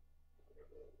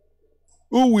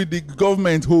 Who will the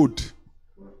government hold?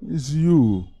 It's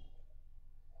you.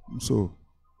 So,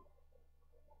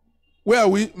 where are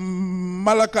we?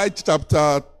 Malachi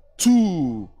chapter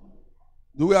 2.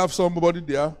 Do we have somebody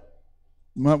there?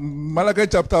 Malachi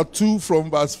chapter 2 from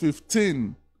verse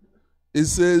 15. It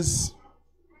says,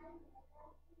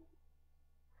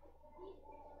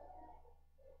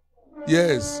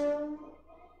 yes.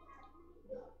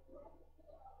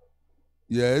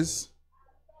 Yes.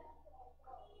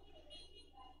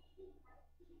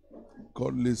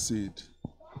 Godly seed.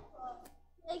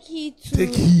 Take heed to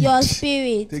your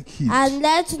spirit, and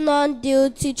let none deal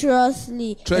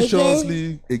treacherously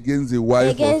against the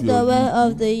wife against of the wife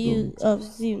of the youth of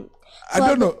sin. I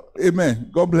don't know. Amen.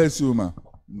 God bless you, man.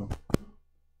 No.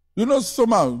 You know,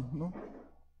 somehow, no?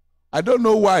 I don't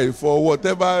know why, for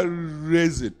whatever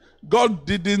reason. God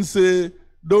didn't say,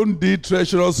 don't deal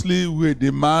treacherously with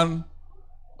the man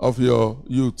of your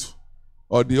youth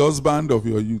or the husband of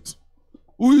your youth.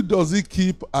 Who does he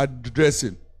keep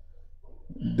addressing?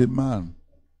 The man.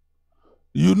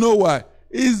 You know why?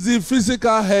 He's the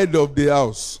physical head of the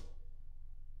house.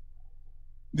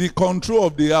 The control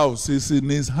of the house is in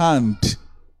his hand.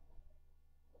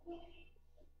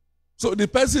 So the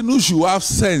person who should have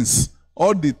sense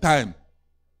all the time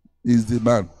is the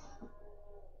man.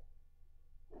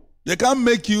 They can't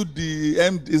make you the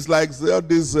end. It's like all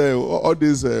these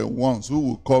ones who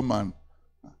will come and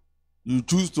you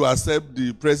choose to accept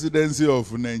the presidency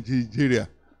of Nigeria.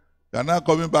 They are now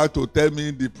coming back to tell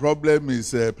me the problem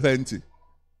is plenty.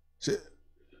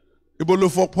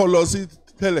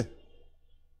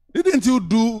 Didn't you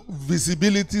do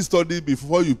visibility study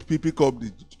before you pick up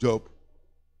the job?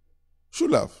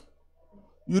 Should have.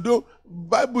 You don't.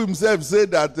 Bible himself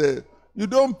said that you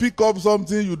don't pick up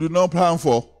something you do not plan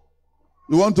for.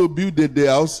 You want to build the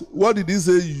house. What did he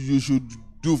say you should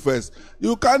do first?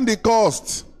 You count the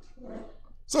cost.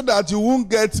 So that you won't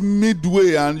get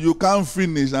midway and you can't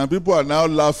finish and people are now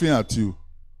laughing at you.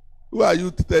 Who are you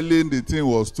telling the thing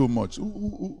was too much?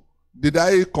 Did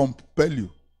I compel you?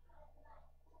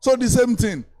 So the same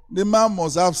thing. The man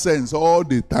must have sense all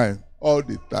the time. All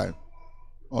the time.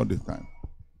 All the time.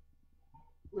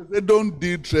 They don't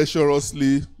deal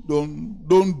treacherously.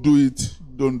 Don't do it.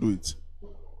 Don't do it.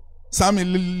 Psalm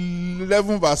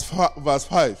 11 verse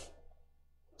 5.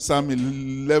 Psalm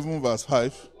 11 verse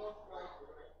 5.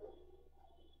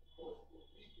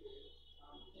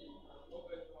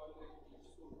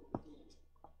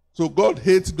 So God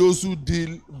hates those who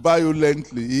deal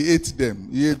violently. He hates them.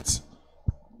 He hates.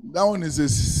 That one is a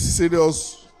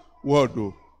serious word,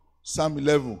 though. Psalm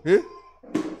 11. Hey?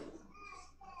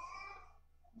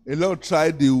 The Lord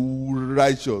tried the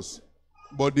righteous,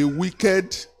 but the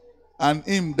wicked and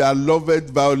him that loveth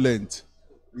violence,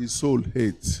 his soul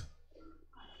hates.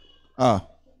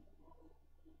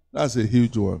 That's a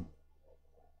huge one.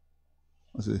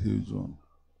 That's a huge one.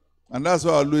 And that's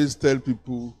why I always tell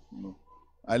people,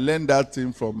 I learned that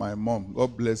thing from my mom.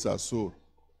 God bless her soul.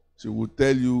 She would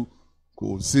tell you,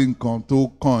 kò sí nǹkan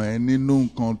tó kàn ẹ́ nínú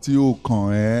nǹkan tí ó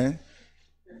kàn ẹ́.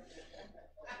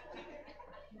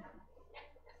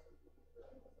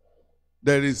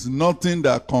 There is nothing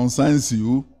that concerns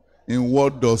you in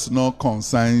what does not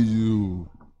concern you.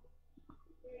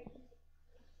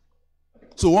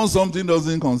 So once something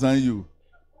doesn't concern you,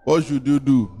 what should you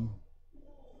do?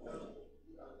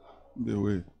 The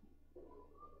way.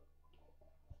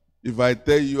 If I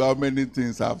tell you how many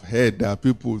things I've heard that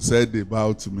people said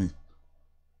about me,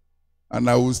 and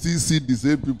I will still see the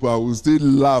same people, I will still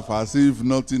laugh as if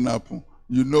nothing happened.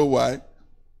 You know why?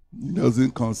 It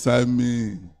doesn't concern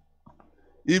me.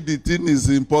 If the thing is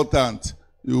important,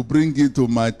 you bring it to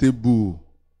my table.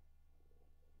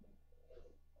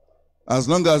 As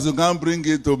long as you can't bring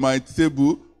it to my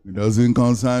table, it doesn't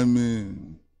concern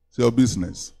me. It's your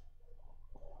business.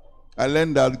 I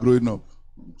learned that growing up.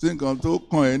 Just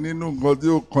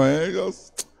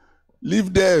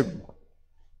leave them.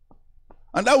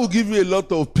 And that will give you a lot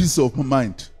of peace of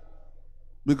mind.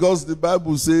 Because the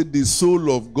Bible says the soul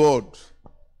of God.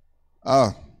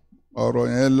 Ọ̀rọ̀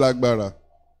yẹn lágbára.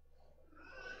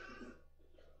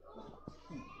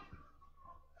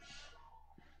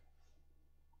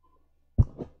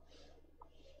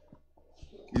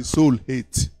 His soul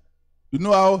hate. You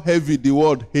know how heavy the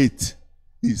word hate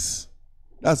is?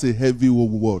 That's a heavy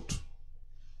word.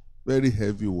 Very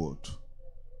heavy word.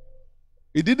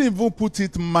 He didn't even put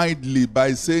it mildly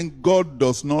by saying God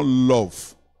does not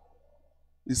love.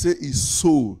 He said his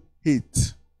soul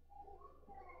hate.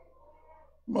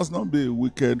 You must not be a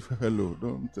wicked fellow.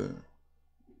 Don't.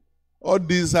 All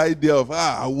this idea of,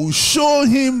 I will show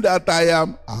him that I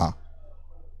am.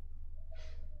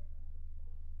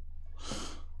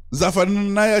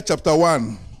 Zephaniah chapter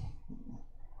 1.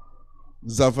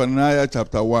 Zephaniah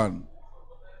chapter 1.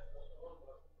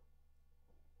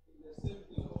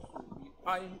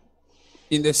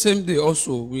 In the same day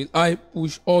also will I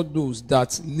push all those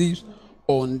that live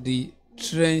on the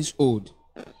threshold,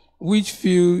 which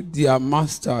fill their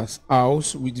master's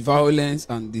house with violence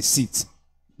and deceit.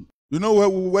 You know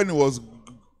when he was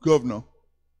governor?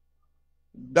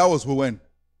 That was when?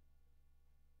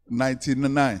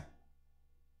 1999.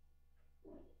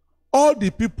 All the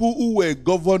people who were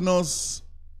governors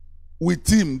with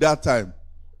him that time,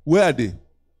 where are they?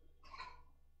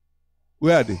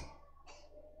 Where are they?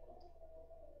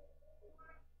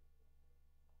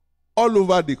 All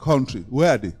over the country,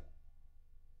 where are they?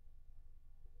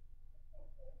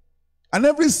 And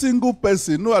every single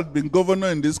person who had been governor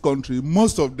in this country,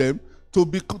 most of them,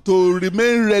 to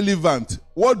remain relevant,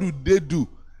 what do?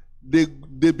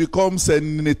 They become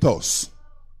senators.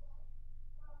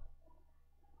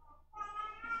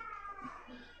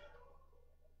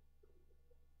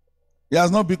 He has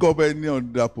not picked up any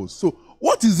other post. So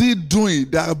what is he doing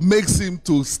that makes him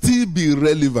to still be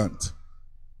relevant?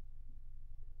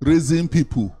 Raising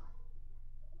people.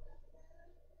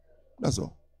 That's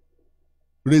all.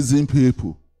 Raising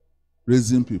people.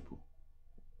 Raising people.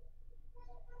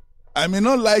 I may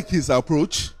not like his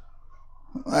approach.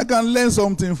 I can learn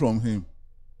something from him.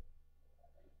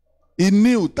 He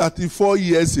knew 34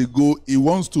 years ago he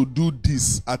wants to do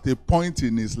this at a point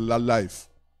in his life.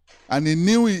 And he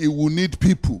knew he would need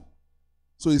people.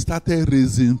 So he started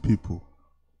raising people.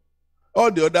 All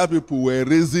the other people were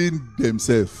raising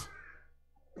themselves.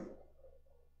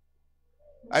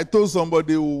 I told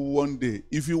somebody one day,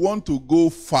 if you want to go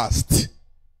fast,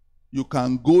 you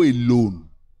can go alone.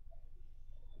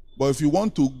 But if you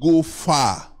want to go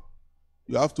far,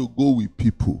 you have to go with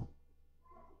people.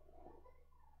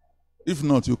 If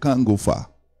not, you can't go far.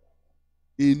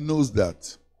 He knows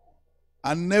that.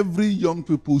 And every young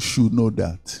people should know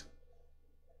that.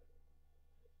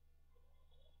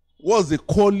 What's the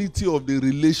quality of the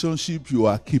relationship you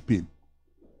are keeping?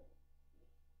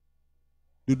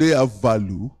 Do they have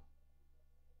value?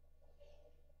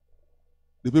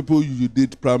 The people you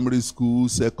did primary school,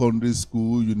 secondary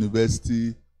school,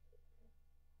 university,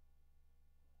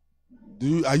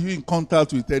 are you in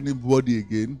contact with anybody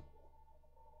again?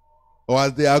 Or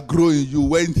as they are growing, you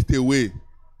went away?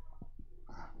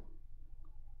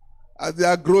 As they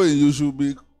are growing, you should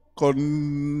be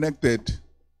connected.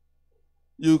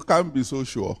 You can't be so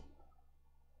sure.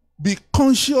 Be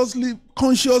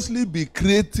consciously be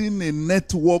creating a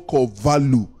network of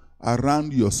value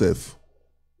around yourself.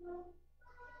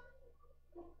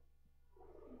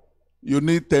 You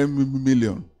need 10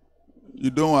 million. You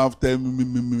don't have 10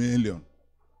 million.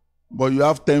 But you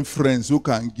have 10 friends who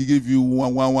can give you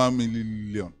 1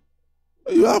 million.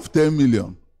 You have 10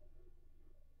 million.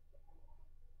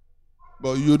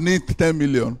 But you need 10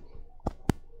 million.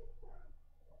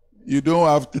 You don't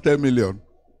have 10 million.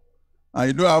 And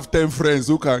you don't have 10 friends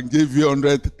who can give you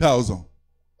 100,000.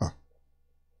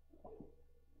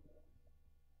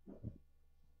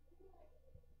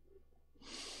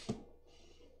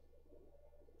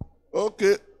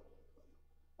 Okay.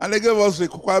 And they gave us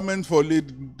requirement for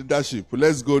leadership.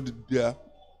 Let's go there.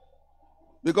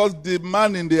 Because the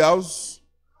man in the house,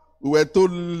 we were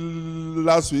told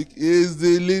last week, is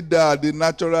the leader, the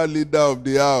natural leader of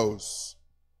the house.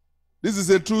 This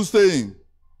is a true saying.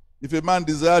 If a man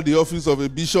desires the office of a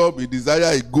bishop, he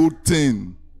desires a good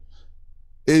thing.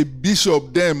 A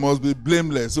bishop then must be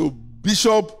blameless. So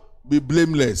bishop, be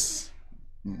blameless.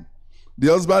 The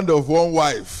husband of one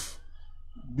wife.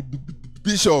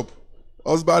 Bishop,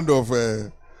 husband of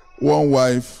one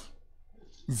wife.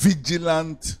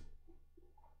 Vigilant,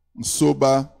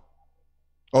 sober,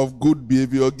 of good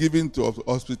behavior, giving to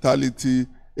hospitality,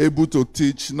 able to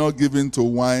teach, not giving to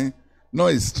wine.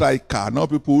 Not a striker, not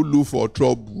people who look for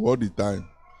trouble all the time.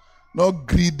 Not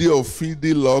greedy or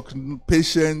filthy luck,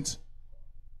 patient,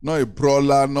 not a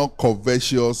brawler, not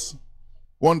covetous.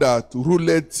 One that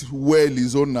ruleth well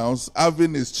his own house,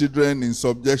 having his children in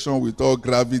subjection with all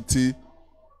gravity.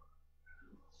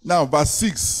 Now, verse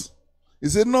 6. He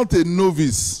said, not a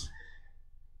novice.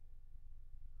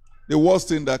 The worst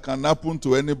thing that can happen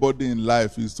to anybody in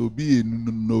life is to be a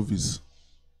novice.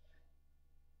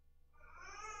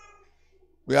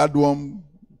 We had one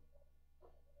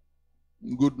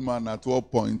good man at one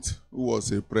point who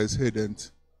was a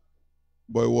president,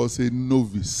 but he was a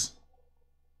novice.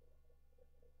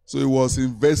 So he was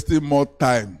investing more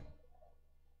time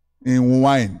in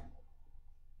wine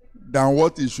than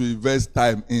what he should invest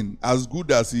time in. As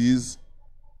good as he is,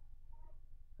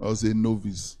 he was a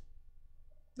novice.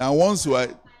 And once you are,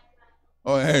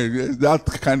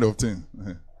 that kind of thing,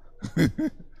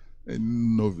 a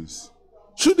novice.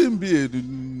 Shouldn't be a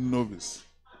novice.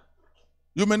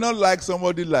 You may not like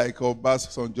somebody like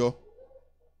Obasanjo,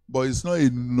 but it's not a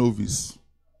novice.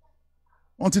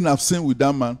 One thing I've seen with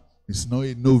that man, it's not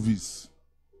a novice.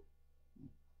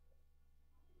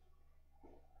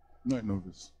 Not a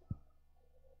novice.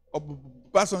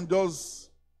 Obasanjo's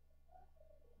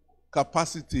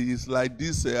capacity is like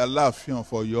this Alafion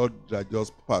for your that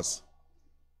just passed.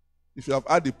 If you have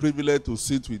had the privilege to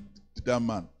sit with that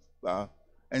man,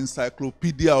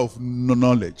 encyclopedia of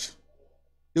knowledge,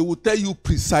 they will tell you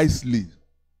precisely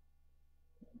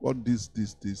what this.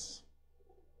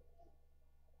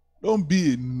 Don't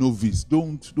be a novice.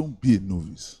 Don't be a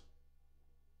novice.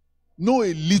 Know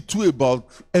a little about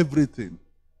everything.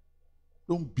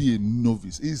 Don't be a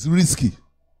novice. It's risky.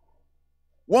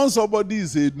 Once somebody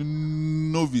is a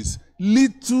novice,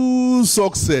 little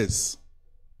success.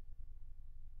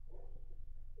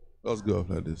 Let's go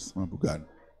like this.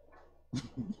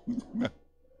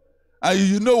 And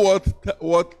you know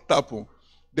what happened?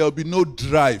 There will be no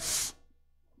drive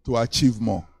to achieve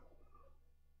more.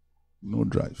 No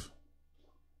drive.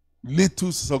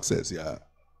 Little success, yeah.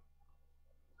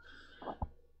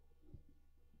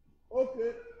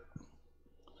 Okay.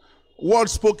 Word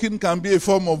spoken can be a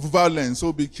form of violence,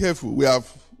 so be careful. We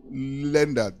have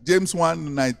learned that. James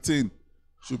 1:19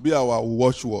 should be our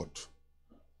watchword.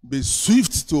 Be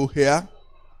swift to hear,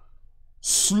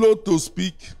 slow to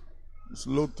speak,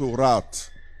 slow to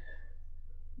wrath.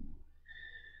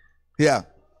 Here.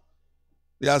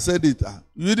 I said it.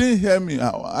 You didn't hear me.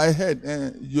 I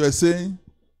heard. You are saying,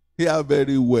 hear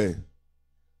very well.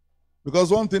 Because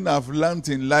one thing I've learned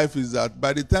in life is that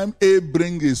by the time A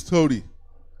brings a story,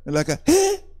 you're like,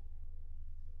 hey,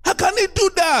 how can he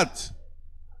do that?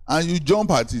 And you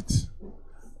jump at it.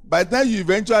 By the time you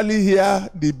eventually hear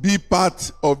the B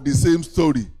part of the same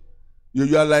story,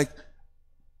 you are like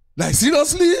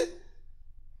seriously?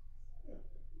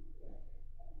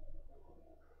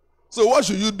 So what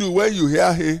should you do when you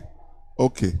hear, hey,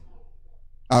 okay,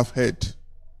 I've heard.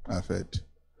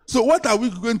 So what are we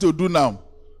going to do now?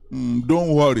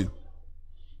 Don't worry.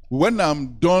 When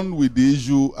I'm done with the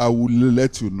issue, I will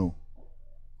let you know.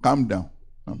 Calm down.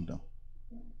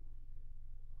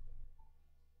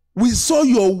 We saw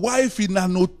your wife in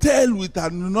an hotel with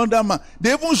another man.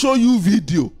 They even show you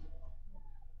video.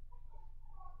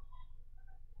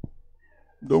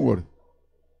 Don't worry.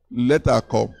 Let her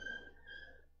come.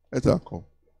 Let her come.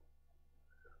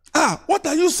 Ah, what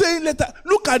are you saying?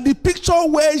 Look at the picture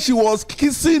where she was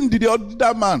kissing the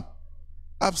other man.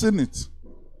 I've seen it.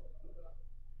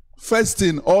 First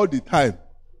thing all the time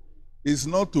is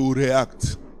not to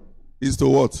react. Is to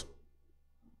what?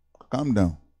 Calm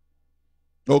down.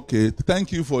 Okay,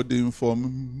 thank you for the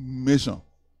information.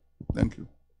 Thank you.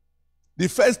 The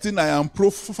first thing I am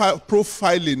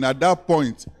profiling at that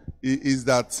point is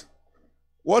that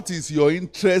what is your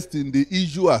interest in the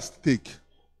issue at stake?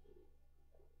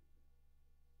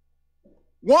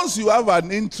 Once you have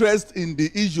an interest in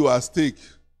the issue at stake,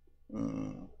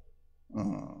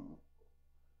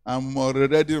 I'm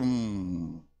already...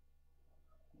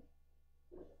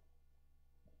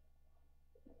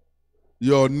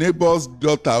 Your neighbor's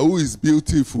daughter, who is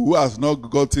beautiful, who has not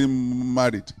gotten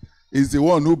married, is the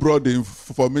one who brought the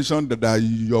information that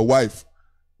your wife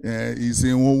is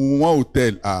in one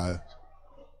hotel.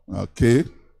 Okay.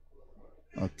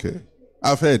 Okay.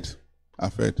 I've heard.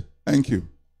 Thank you.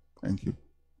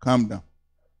 Calm down.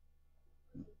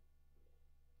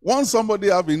 Once somebody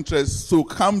have interest, so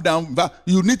calm down.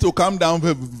 You need to calm down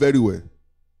very well.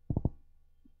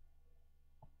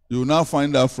 You will now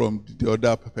find out from the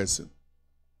other person.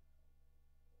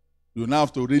 You now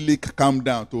have to really calm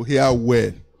down to hear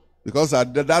well. Because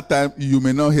at that time, you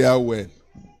may not hear well.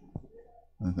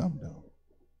 Calm down.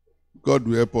 God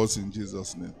will help us in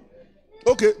Jesus' name.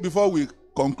 Okay, before we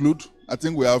conclude, I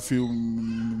think we have a few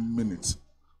minutes.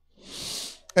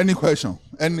 Any question?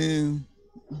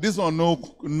 This one,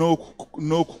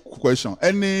 no question.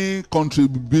 Any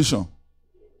contribution?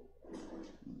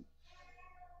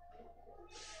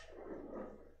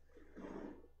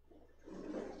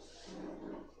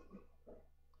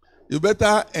 You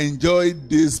better enjoy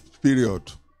this period.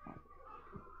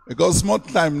 Because small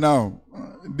time now,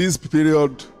 this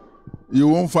period, you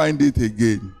won't find it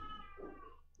again.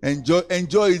 Enjoy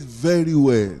it very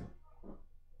well.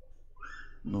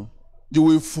 No. You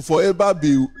will forever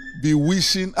be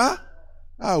wishing,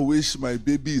 I wish my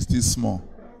baby is this small.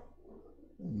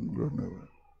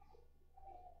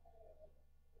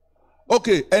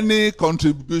 Okay, any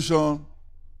contribution?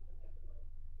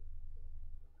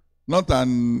 Not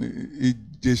an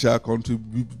Ijesha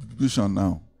contribution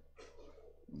now.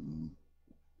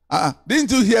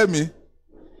 Didn't you hear me?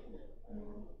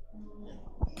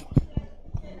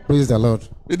 Praise the Lord.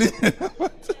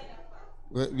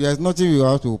 There's nothing you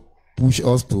have to push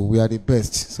us to. We are the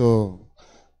best. So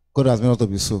God has made us to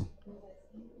be so.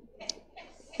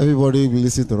 Everybody will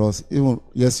listen to us. Even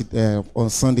yesterday on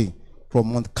Sunday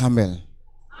from Mount Carmel.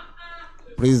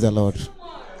 Praise the Lord.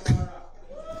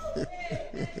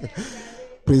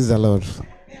 Praise the Lord.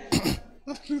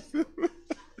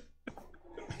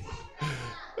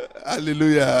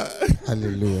 Hallelujah.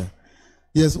 Hallelujah.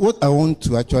 Yes, what I want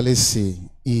to actually say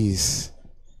is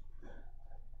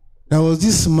there was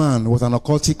this man, was an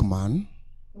occultic man,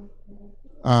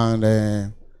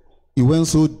 and he went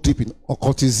so deep in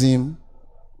occultism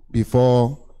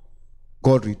before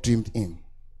God redeemed him.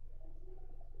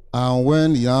 And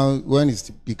when he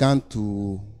began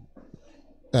to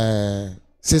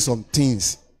say some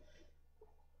things,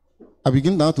 I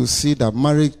begin now to see that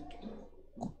marriage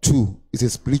too is a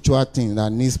spiritual thing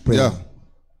that needs prayer. Yeah.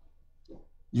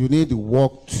 You need to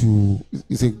walk to,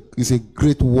 it's a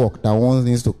great work that one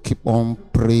needs to keep on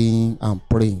praying and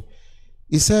praying.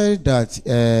 He said that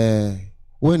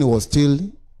when he was still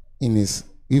in his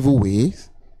evil ways,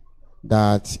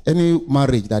 that any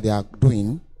marriage that they are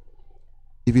doing,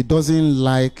 if he doesn't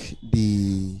like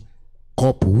the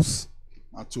couples,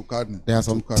 there are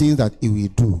some things that he will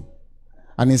do.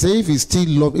 And he said if he still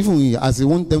love, even as he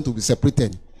wants them to be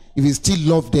separated, if he still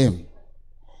love them,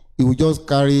 he will just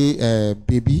carry a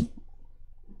baby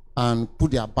and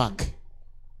put their back.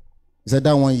 He said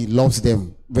that one he loves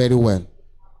them very well.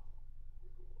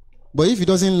 But if he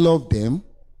doesn't love them,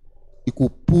 he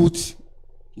could put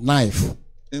knife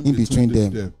in between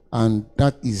them. And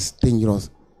that is dangerous.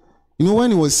 You know,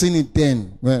 when he was saying it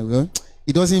then, well,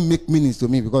 it doesn't make meaning to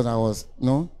me because I was,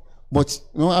 but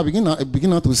I begin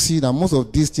now to see that most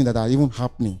of these things that are even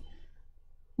happening,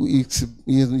 it's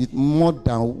more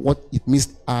than what it meets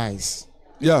eyes.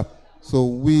 Yeah.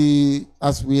 So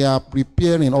as we are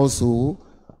preparing also,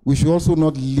 we should also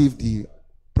not leave the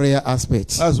prayer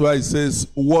aspect. That's why it says,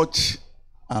 watch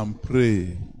and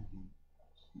pray.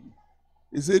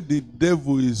 He said the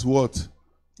devil is what?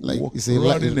 Like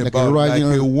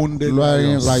a wounded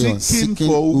lion, seeking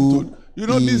for who to... You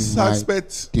know this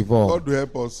aspect, God will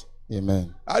help us.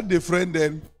 Amen. I had a friend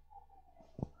then,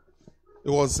 he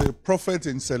was a prophet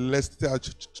in Celestial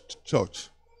Church.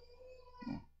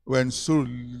 When so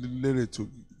later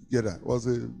together, was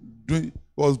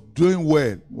was doing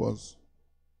well. Was,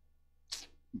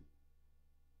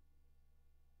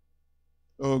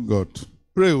 oh God,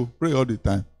 pray all the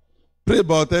time. Pray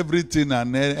about everything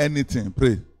and anything.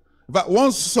 Pray. But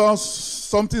once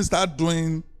something start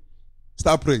doing,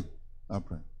 start praying. Start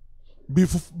praying.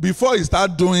 Before you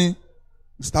start doing,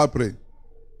 start praying.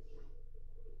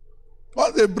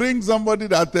 Once they bring somebody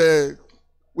that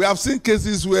we have seen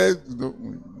cases where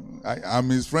I'm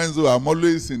his friend, so I'm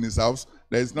always in his house.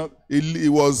 There is not. It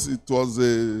was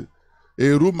a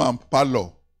room and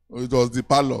parlor. It was the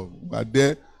parlor. But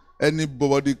there,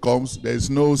 anybody comes, there is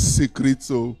no secret.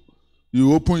 So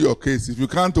you open your case. If you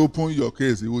can't open your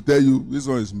case, he will tell you, this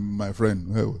one is my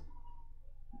friend.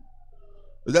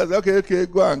 Just okay,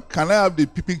 go on. Can I have the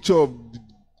picture of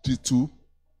the two?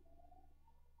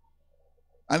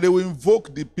 And they will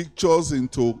invoke the pictures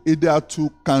into either two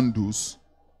candles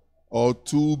or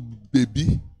two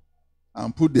baby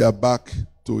and put their back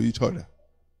to each other.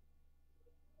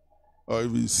 Or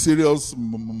if it's serious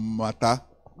matter,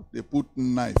 they put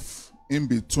knife in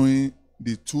between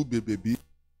the two baby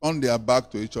on their back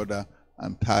to each other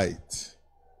and tie it.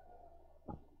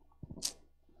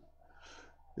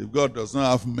 If God does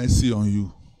not have mercy on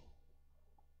you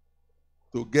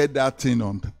to get that thing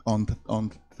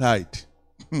on tight,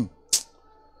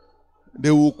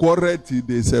 they will quarrel till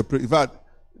they separate. In fact,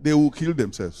 they will kill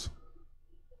themselves.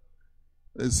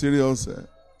 It's serious.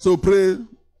 So pray.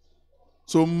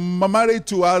 So marriage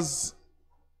to us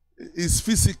is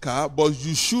physical, but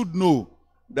you should know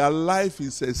that life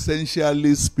is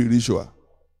essentially spiritual.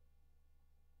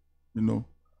 You know,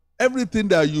 everything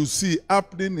that you see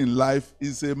happening in life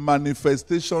is a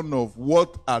manifestation of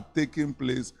what are taking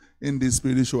place in the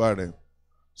spiritual realm.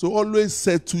 So always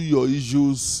settle your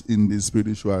issues in the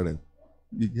spiritual realm.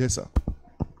 Yes, sir.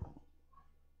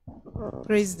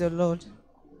 Praise the Lord.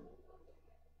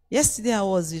 Yesterday I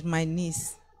was with my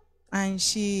niece and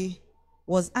she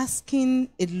was asking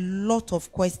a lot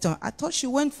of questions. I thought she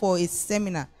went for a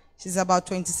seminar. She's about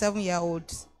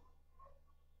 27-year-old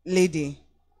lady.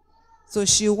 So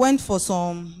she went for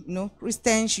some,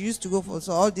 Christian. She used to go for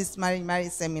all this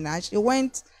marriage seminar. She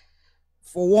went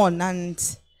for one, and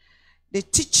the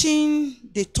teaching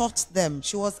they taught them.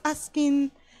 She was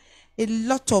asking a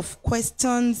lot of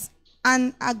questions,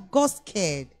 and I got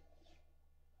scared.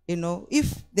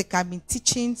 If they can be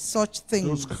teaching such things.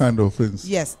 Those kind of things.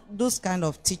 Yes, those kind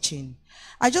of teaching.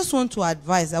 I just want to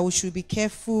advise that we should be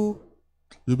careful.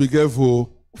 You be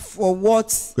careful. For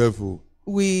what? Careful.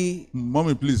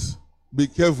 Mommy, please. Be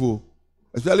careful.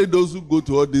 Especially those who go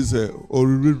to all these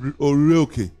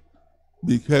okay.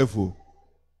 Be careful.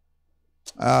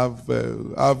 I've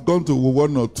gone to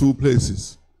one or two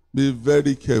places. Be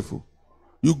very careful.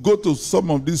 You go to some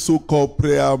of these so-called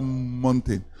prayer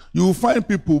mountain. You will find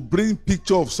people bring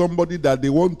picture of somebody that they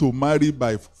want to marry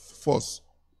by force.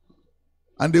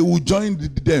 And they will join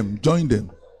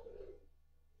them.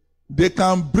 They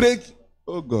can break,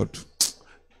 oh God.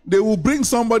 They will bring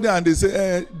somebody and they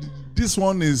say, this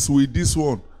one is with this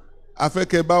one.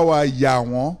 Afekebawa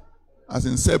yawon. As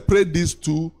in separate these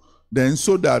two, then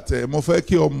so that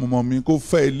mofeki or mommy ko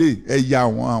faile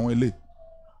yawon.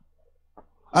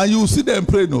 And you see them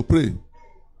pray.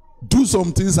 Do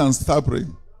some things and start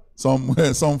praying.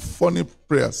 Some funny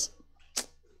prayers.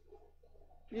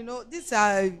 These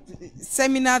are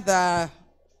seminars that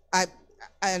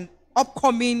an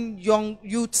upcoming young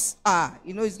youths are.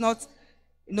 It's not,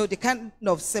 the kind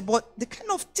of say, but the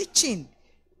kind of teaching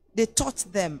they taught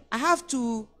them. I have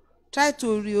to try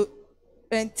to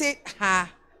orientate her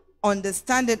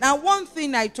understanding. And one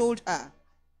thing I told her,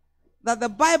 that the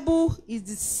Bible is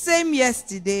the same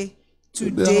yesterday,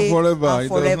 today, and forever. It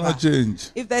does not change.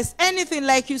 If there's anything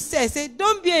like you say,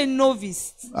 don't be a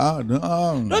novice.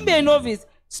 Don't be a novice.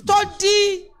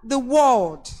 Study the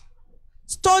word.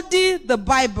 Study the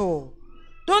Bible.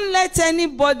 Don't let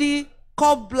anybody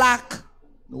call black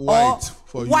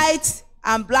white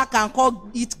and black and call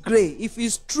it gray. If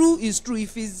it's true, it's true.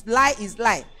 If it's lie, it's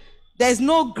lie. There's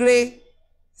no gray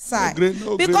side.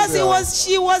 Because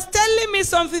she was telling me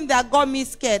something that got me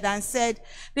scared and said,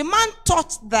 the man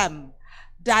taught them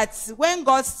that when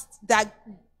God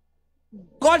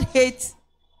hates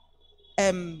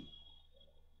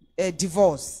a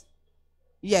divorce.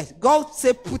 Yes, God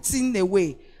said putting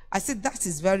away. I said that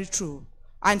is very true.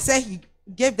 And said he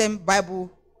gave them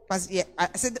Bible. Yeah, I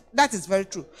said that is very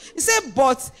true. He said,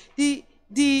 but the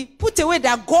put away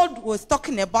that God was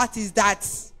talking about is that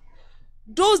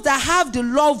those that have the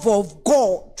love of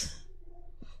God,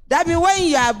 that means when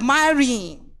you are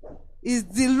marrying, is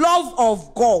the love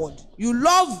of God. You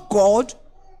love God,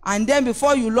 and then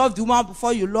before you love the woman,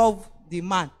 before you love the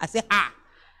man. I say,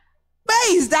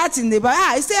 where is that in the Bible?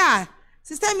 I say,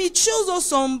 Sister, me shows us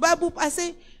some Bible. I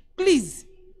say, please,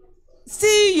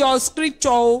 see your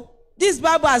scripture. This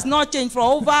Bible has not changed for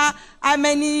over how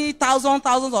many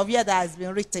thousands of years that has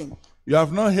been written. You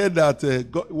have not heard that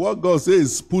what God says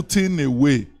is putting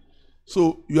away.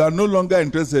 So you are no longer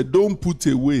interested. Don't put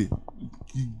away.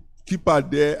 Keep her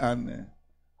there and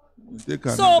take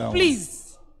her down. So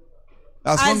please,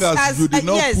 as long as you did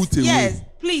not put away. Yes,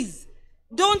 please,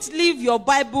 don't leave your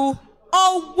Bible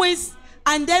always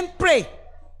and then pray.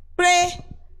 Pray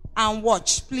and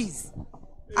watch, please.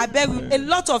 I beg you, a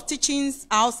lot of teachings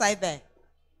are outside there.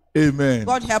 Amen.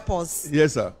 God help us.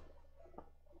 Yes, sir.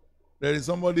 There is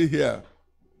somebody here.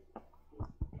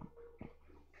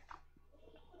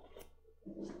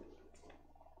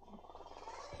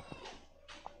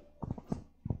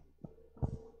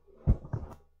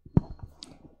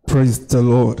 Praise the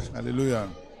Lord. Hallelujah.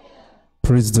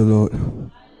 Praise the Lord.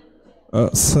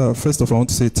 Sir, first of all, I want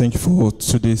to say thank you for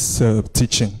today's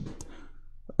teaching.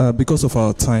 Because of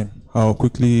our time, I'll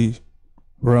quickly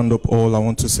round up all I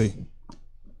want to say.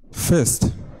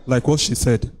 First, like what she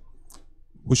said,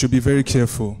 we should be very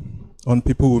careful on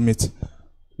people we meet.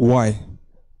 Why?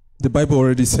 The Bible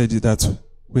already said it, that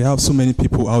we have so many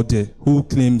people out there who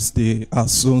claims they are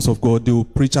sons of God. They will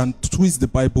preach and twist the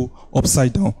Bible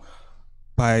upside down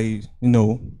by,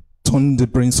 turning the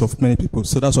brains of many people.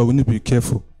 So that's why we need to be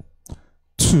careful.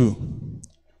 2,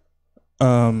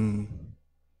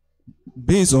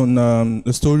 based on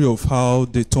the story of how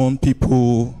they turn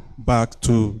people back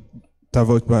to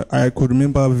divert, I could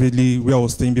remember vividly where I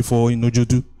was staying before in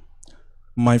Ojodu.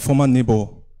 My former neighbor,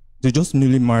 they just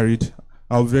newly married.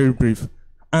 I'll be very brief.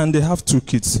 And they have 2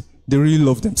 kids. They really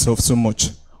love themselves so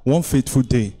much. One fateful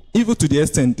day, even to the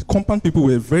extent, compound people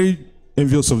were very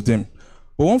envious of them.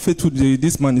 But one fateful day,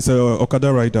 this man is an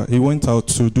Okada rider. He went out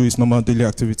to do his normal daily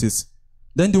activities.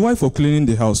 Then the wife was cleaning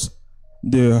the house.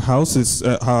 The house is,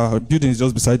 her building is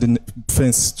just beside the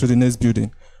fence to the next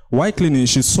building. While cleaning,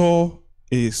 she saw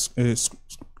a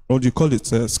what do you call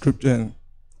it, a script, kind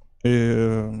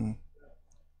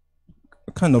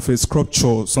of a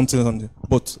sculpture, something,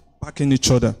 but backing each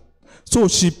other. So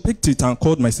she picked it and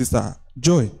called my sister,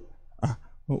 Joy.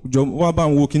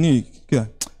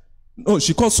 No,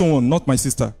 she called someone, not my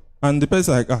sister. And the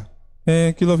person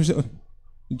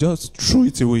just threw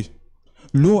it away.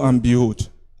 Lo and behold,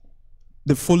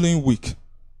 the following week,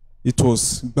 it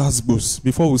was Basbos.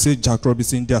 Before we say Jack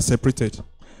Robinson, they are separated.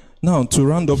 Now, to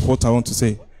round up what I want to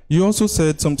say, you also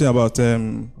said something about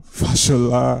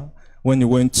Fashola when he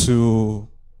went to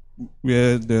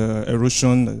where the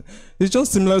erosion. It's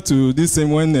just similar to this same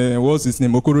when what's his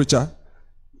name, Okorocha.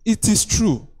 It is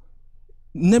true.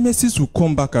 Nemesis will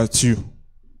come back at you.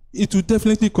 It will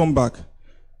definitely come back.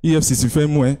 EFCC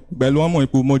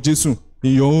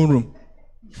in your own room.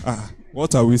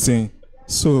 What are we saying?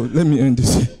 So let me end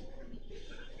this.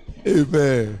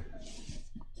 Amen.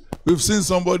 We've seen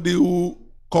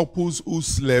couples who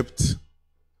slept,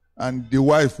 and the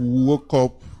wife woke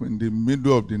up in the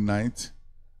middle of the night,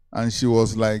 and she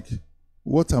was like,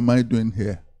 what am I doing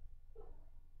here?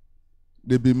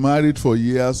 They've been married for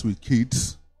years with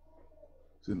kids.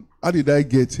 How did I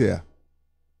get here?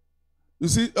 You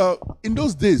see, in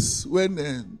those days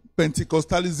when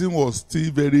Pentecostalism was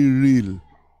still very real,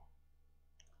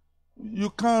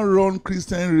 you can't run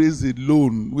Christian race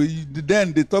alone.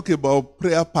 Then they talk about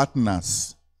prayer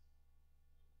partners.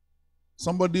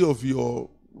 Somebody of your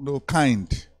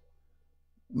kind.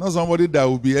 Not somebody that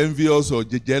will be envious or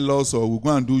jealous or will go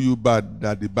and do you bad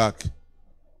at the back.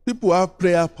 People have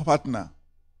prayer partner.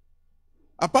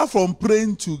 Apart from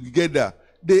praying together,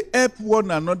 they help one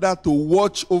another to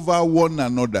watch over one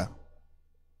another.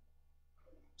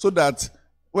 So that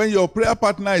when your prayer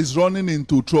partner is running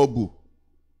into trouble,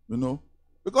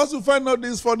 because you find out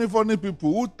these funny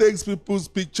people who takes people's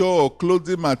picture or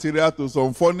clothing material to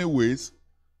some funny ways,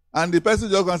 and the person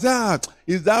just can say,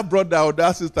 is that brother or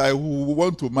that sister who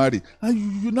want to marry? And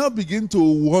you now begin to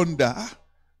wonder,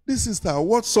 this sister,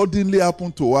 what suddenly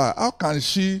happened to her? How can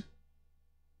she?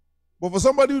 But for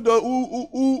somebody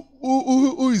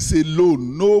who is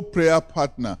alone, no prayer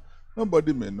partner,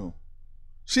 nobody may know.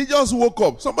 She just woke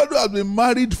up. Somebody who has been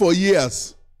married for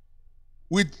years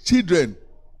with children.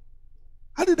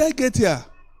 How did I get here?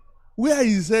 Where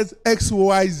he says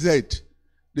XYZ,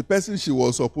 the person she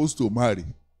was supposed to marry,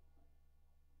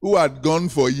 who had gone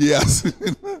for years,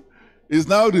 is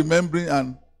now remembering,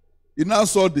 and he now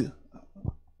saw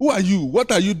who are you?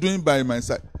 What are you doing by my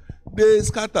side? They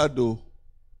scattered though.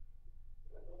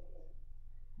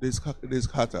 They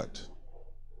scattered.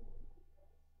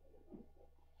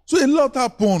 So a lot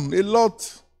happened. A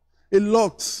lot.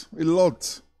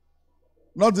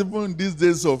 Not even in these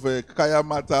days of kaya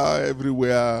matter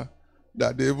everywhere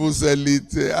that they even sell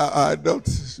it.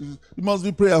 You must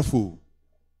be prayerful.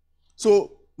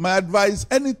 So my advice,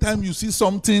 anytime you see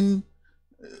something,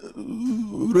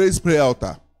 raise prayer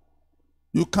altar.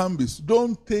 You can't be.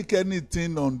 Don't take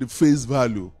anything on the face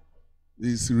value.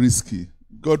 It's risky.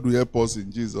 God will help us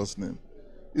in Jesus' name.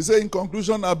 He said, in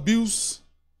conclusion, abuse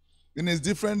in its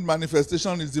different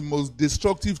manifestation is the most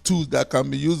destructive tool that can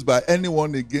be used by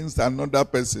anyone against another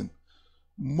person.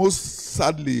 Most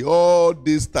sadly, all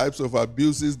these types of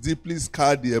abuses deeply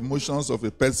scar the emotions of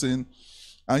a person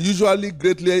and usually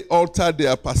greatly alter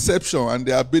their perception and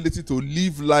their ability to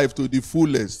live life to the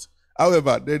fullest.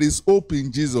 However, there is hope in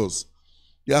Jesus.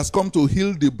 He has come to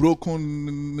heal the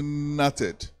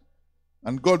broken-hearted.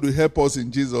 And God will help us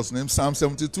in Jesus' name. Psalm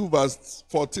 72 verse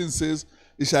 14 says,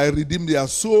 He shall redeem their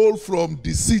soul from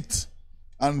deceit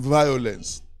and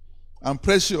violence. And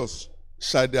precious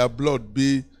shall their blood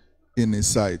be in His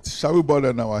sight. Shall we bow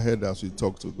down our head as we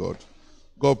talk to God?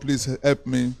 God, please help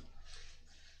me.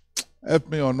 Help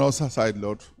me on our side,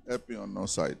 Lord. Help me on our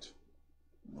side.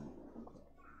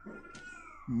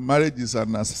 Marriage is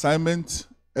an assignment.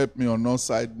 Help me on our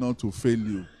side not to fail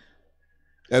you.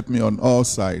 Help me on all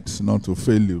sides not to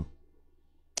fail you.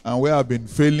 And where I've been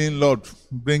failing, Lord,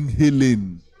 bring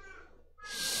healing.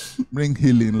 Bring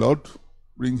healing, Lord.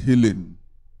 Bring healing.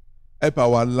 Help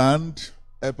our land.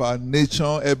 Help our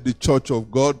nation. Help the church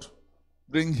of God.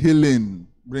 Bring healing.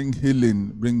 Bring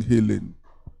healing. Bring healing.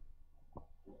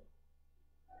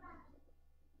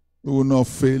 We will not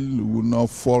fail. We will not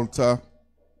falter.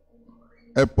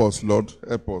 Help us, Lord.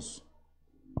 Help us.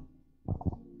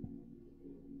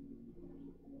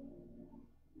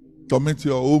 Commit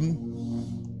your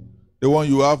home, the one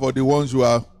you have or the ones you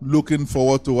are looking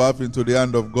forward to have into the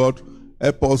hand of God.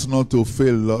 Help us not to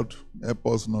fail, Lord. Help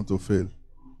us not to fail.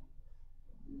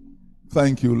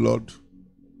 Thank you, Lord.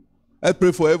 I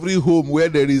pray for every home where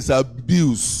there is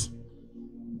abuse,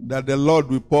 that the Lord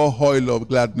will pour oil of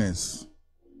gladness.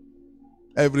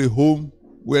 Every home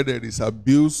where there is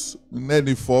abuse in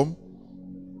any form,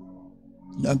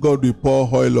 and God will pour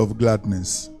oil of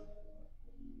gladness.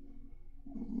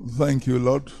 Thank you,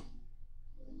 Lord.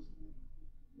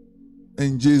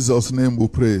 In Jesus' name we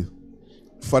pray.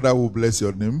 Father, we bless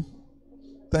your name.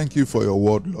 Thank you for your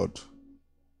word, Lord.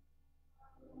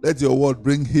 Let your word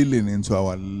bring healing into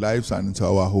our lives and into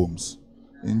our homes.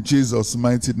 In Jesus'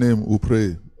 mighty name we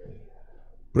pray.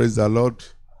 Praise the Lord.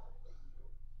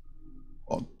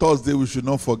 On Thursday, we should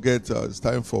not forget it's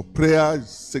time for prayer.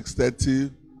 It's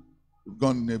 6:30. We've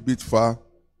gone a bit far.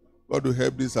 God will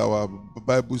help this our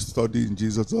Bible study in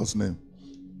Jesus' name.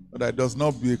 But that does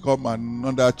not become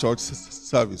another church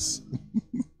service.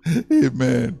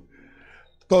 Amen.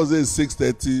 Thursday is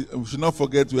 6:30. We should not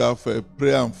forget we have a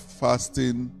prayer and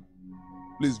fasting.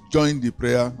 Please join the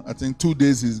prayer. I think 2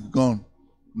 days is gone.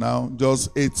 Now, just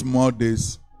 8 more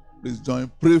days. Please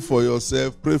join. Pray for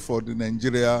yourself. Pray for the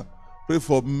Nigeria. Pray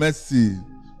for mercy.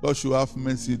 God should have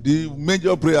mercy. The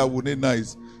major prayer we need now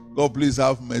is, God, please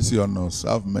have mercy on us.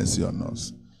 Have mercy on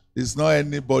us. It's not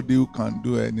anybody who can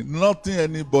do anything. Nothing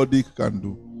anybody can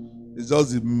do. It's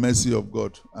just the mercy of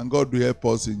God. And God will help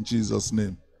us in Jesus'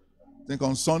 name. I think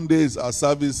on Sundays, our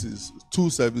service is 2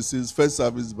 services. First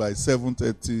service by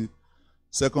 7:30.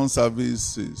 Second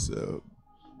service is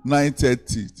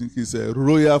 9:30. I think it's a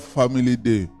Royal Family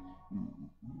Day.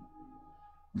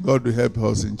 God will help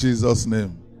us in Jesus'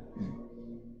 name.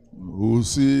 We'll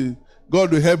see.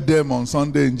 God will help them on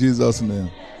Sunday in Jesus' name.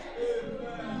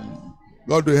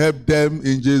 God will help them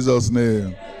in Jesus'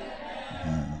 name.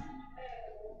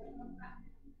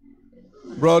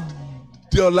 Brother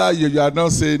Diola, you are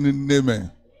not saying amen.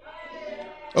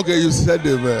 Okay, you said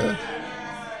amen.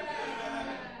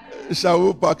 Shall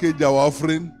we package our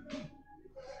offering?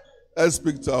 Let's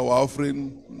speak to our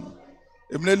offering.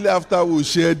 Immediately after we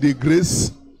share the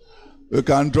grace, we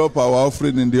can drop our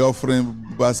offering in the offering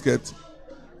basket.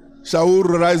 Shall we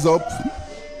rise up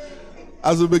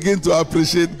as we begin to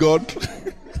appreciate God?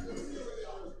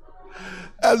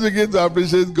 As we begin to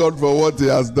appreciate God for what He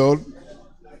has done.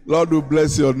 Lord, we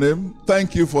bless your name.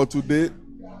 Thank you for today.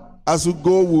 As we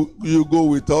go, you go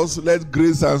with us. Let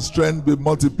grace and strength be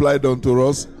multiplied unto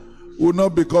us. We will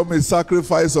not become a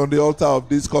sacrifice on the altar of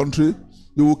this country.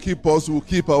 You will keep us, you will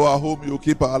keep our home, you will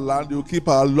keep our land, you will keep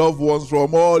our loved ones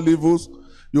from all evils.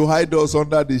 You hide us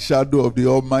under the shadow of the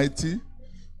Almighty.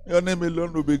 Your name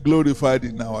alone will be glorified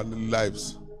in our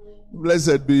lives.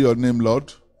 Blessed be your name,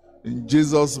 Lord. In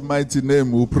Jesus' mighty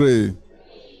name we pray.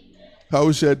 How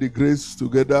we share the grace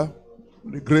together.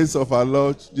 The grace of our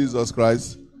Lord Jesus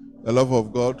Christ, the love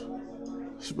of God,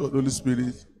 the Holy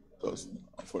Spirit, us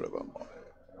forevermore.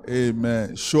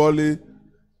 Amen. Surely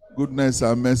goodness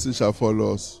and mercy shall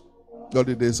follow us all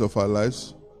the days of our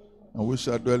lives, and we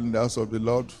shall dwell in the house of the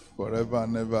Lord forever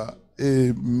and ever.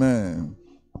 Amen.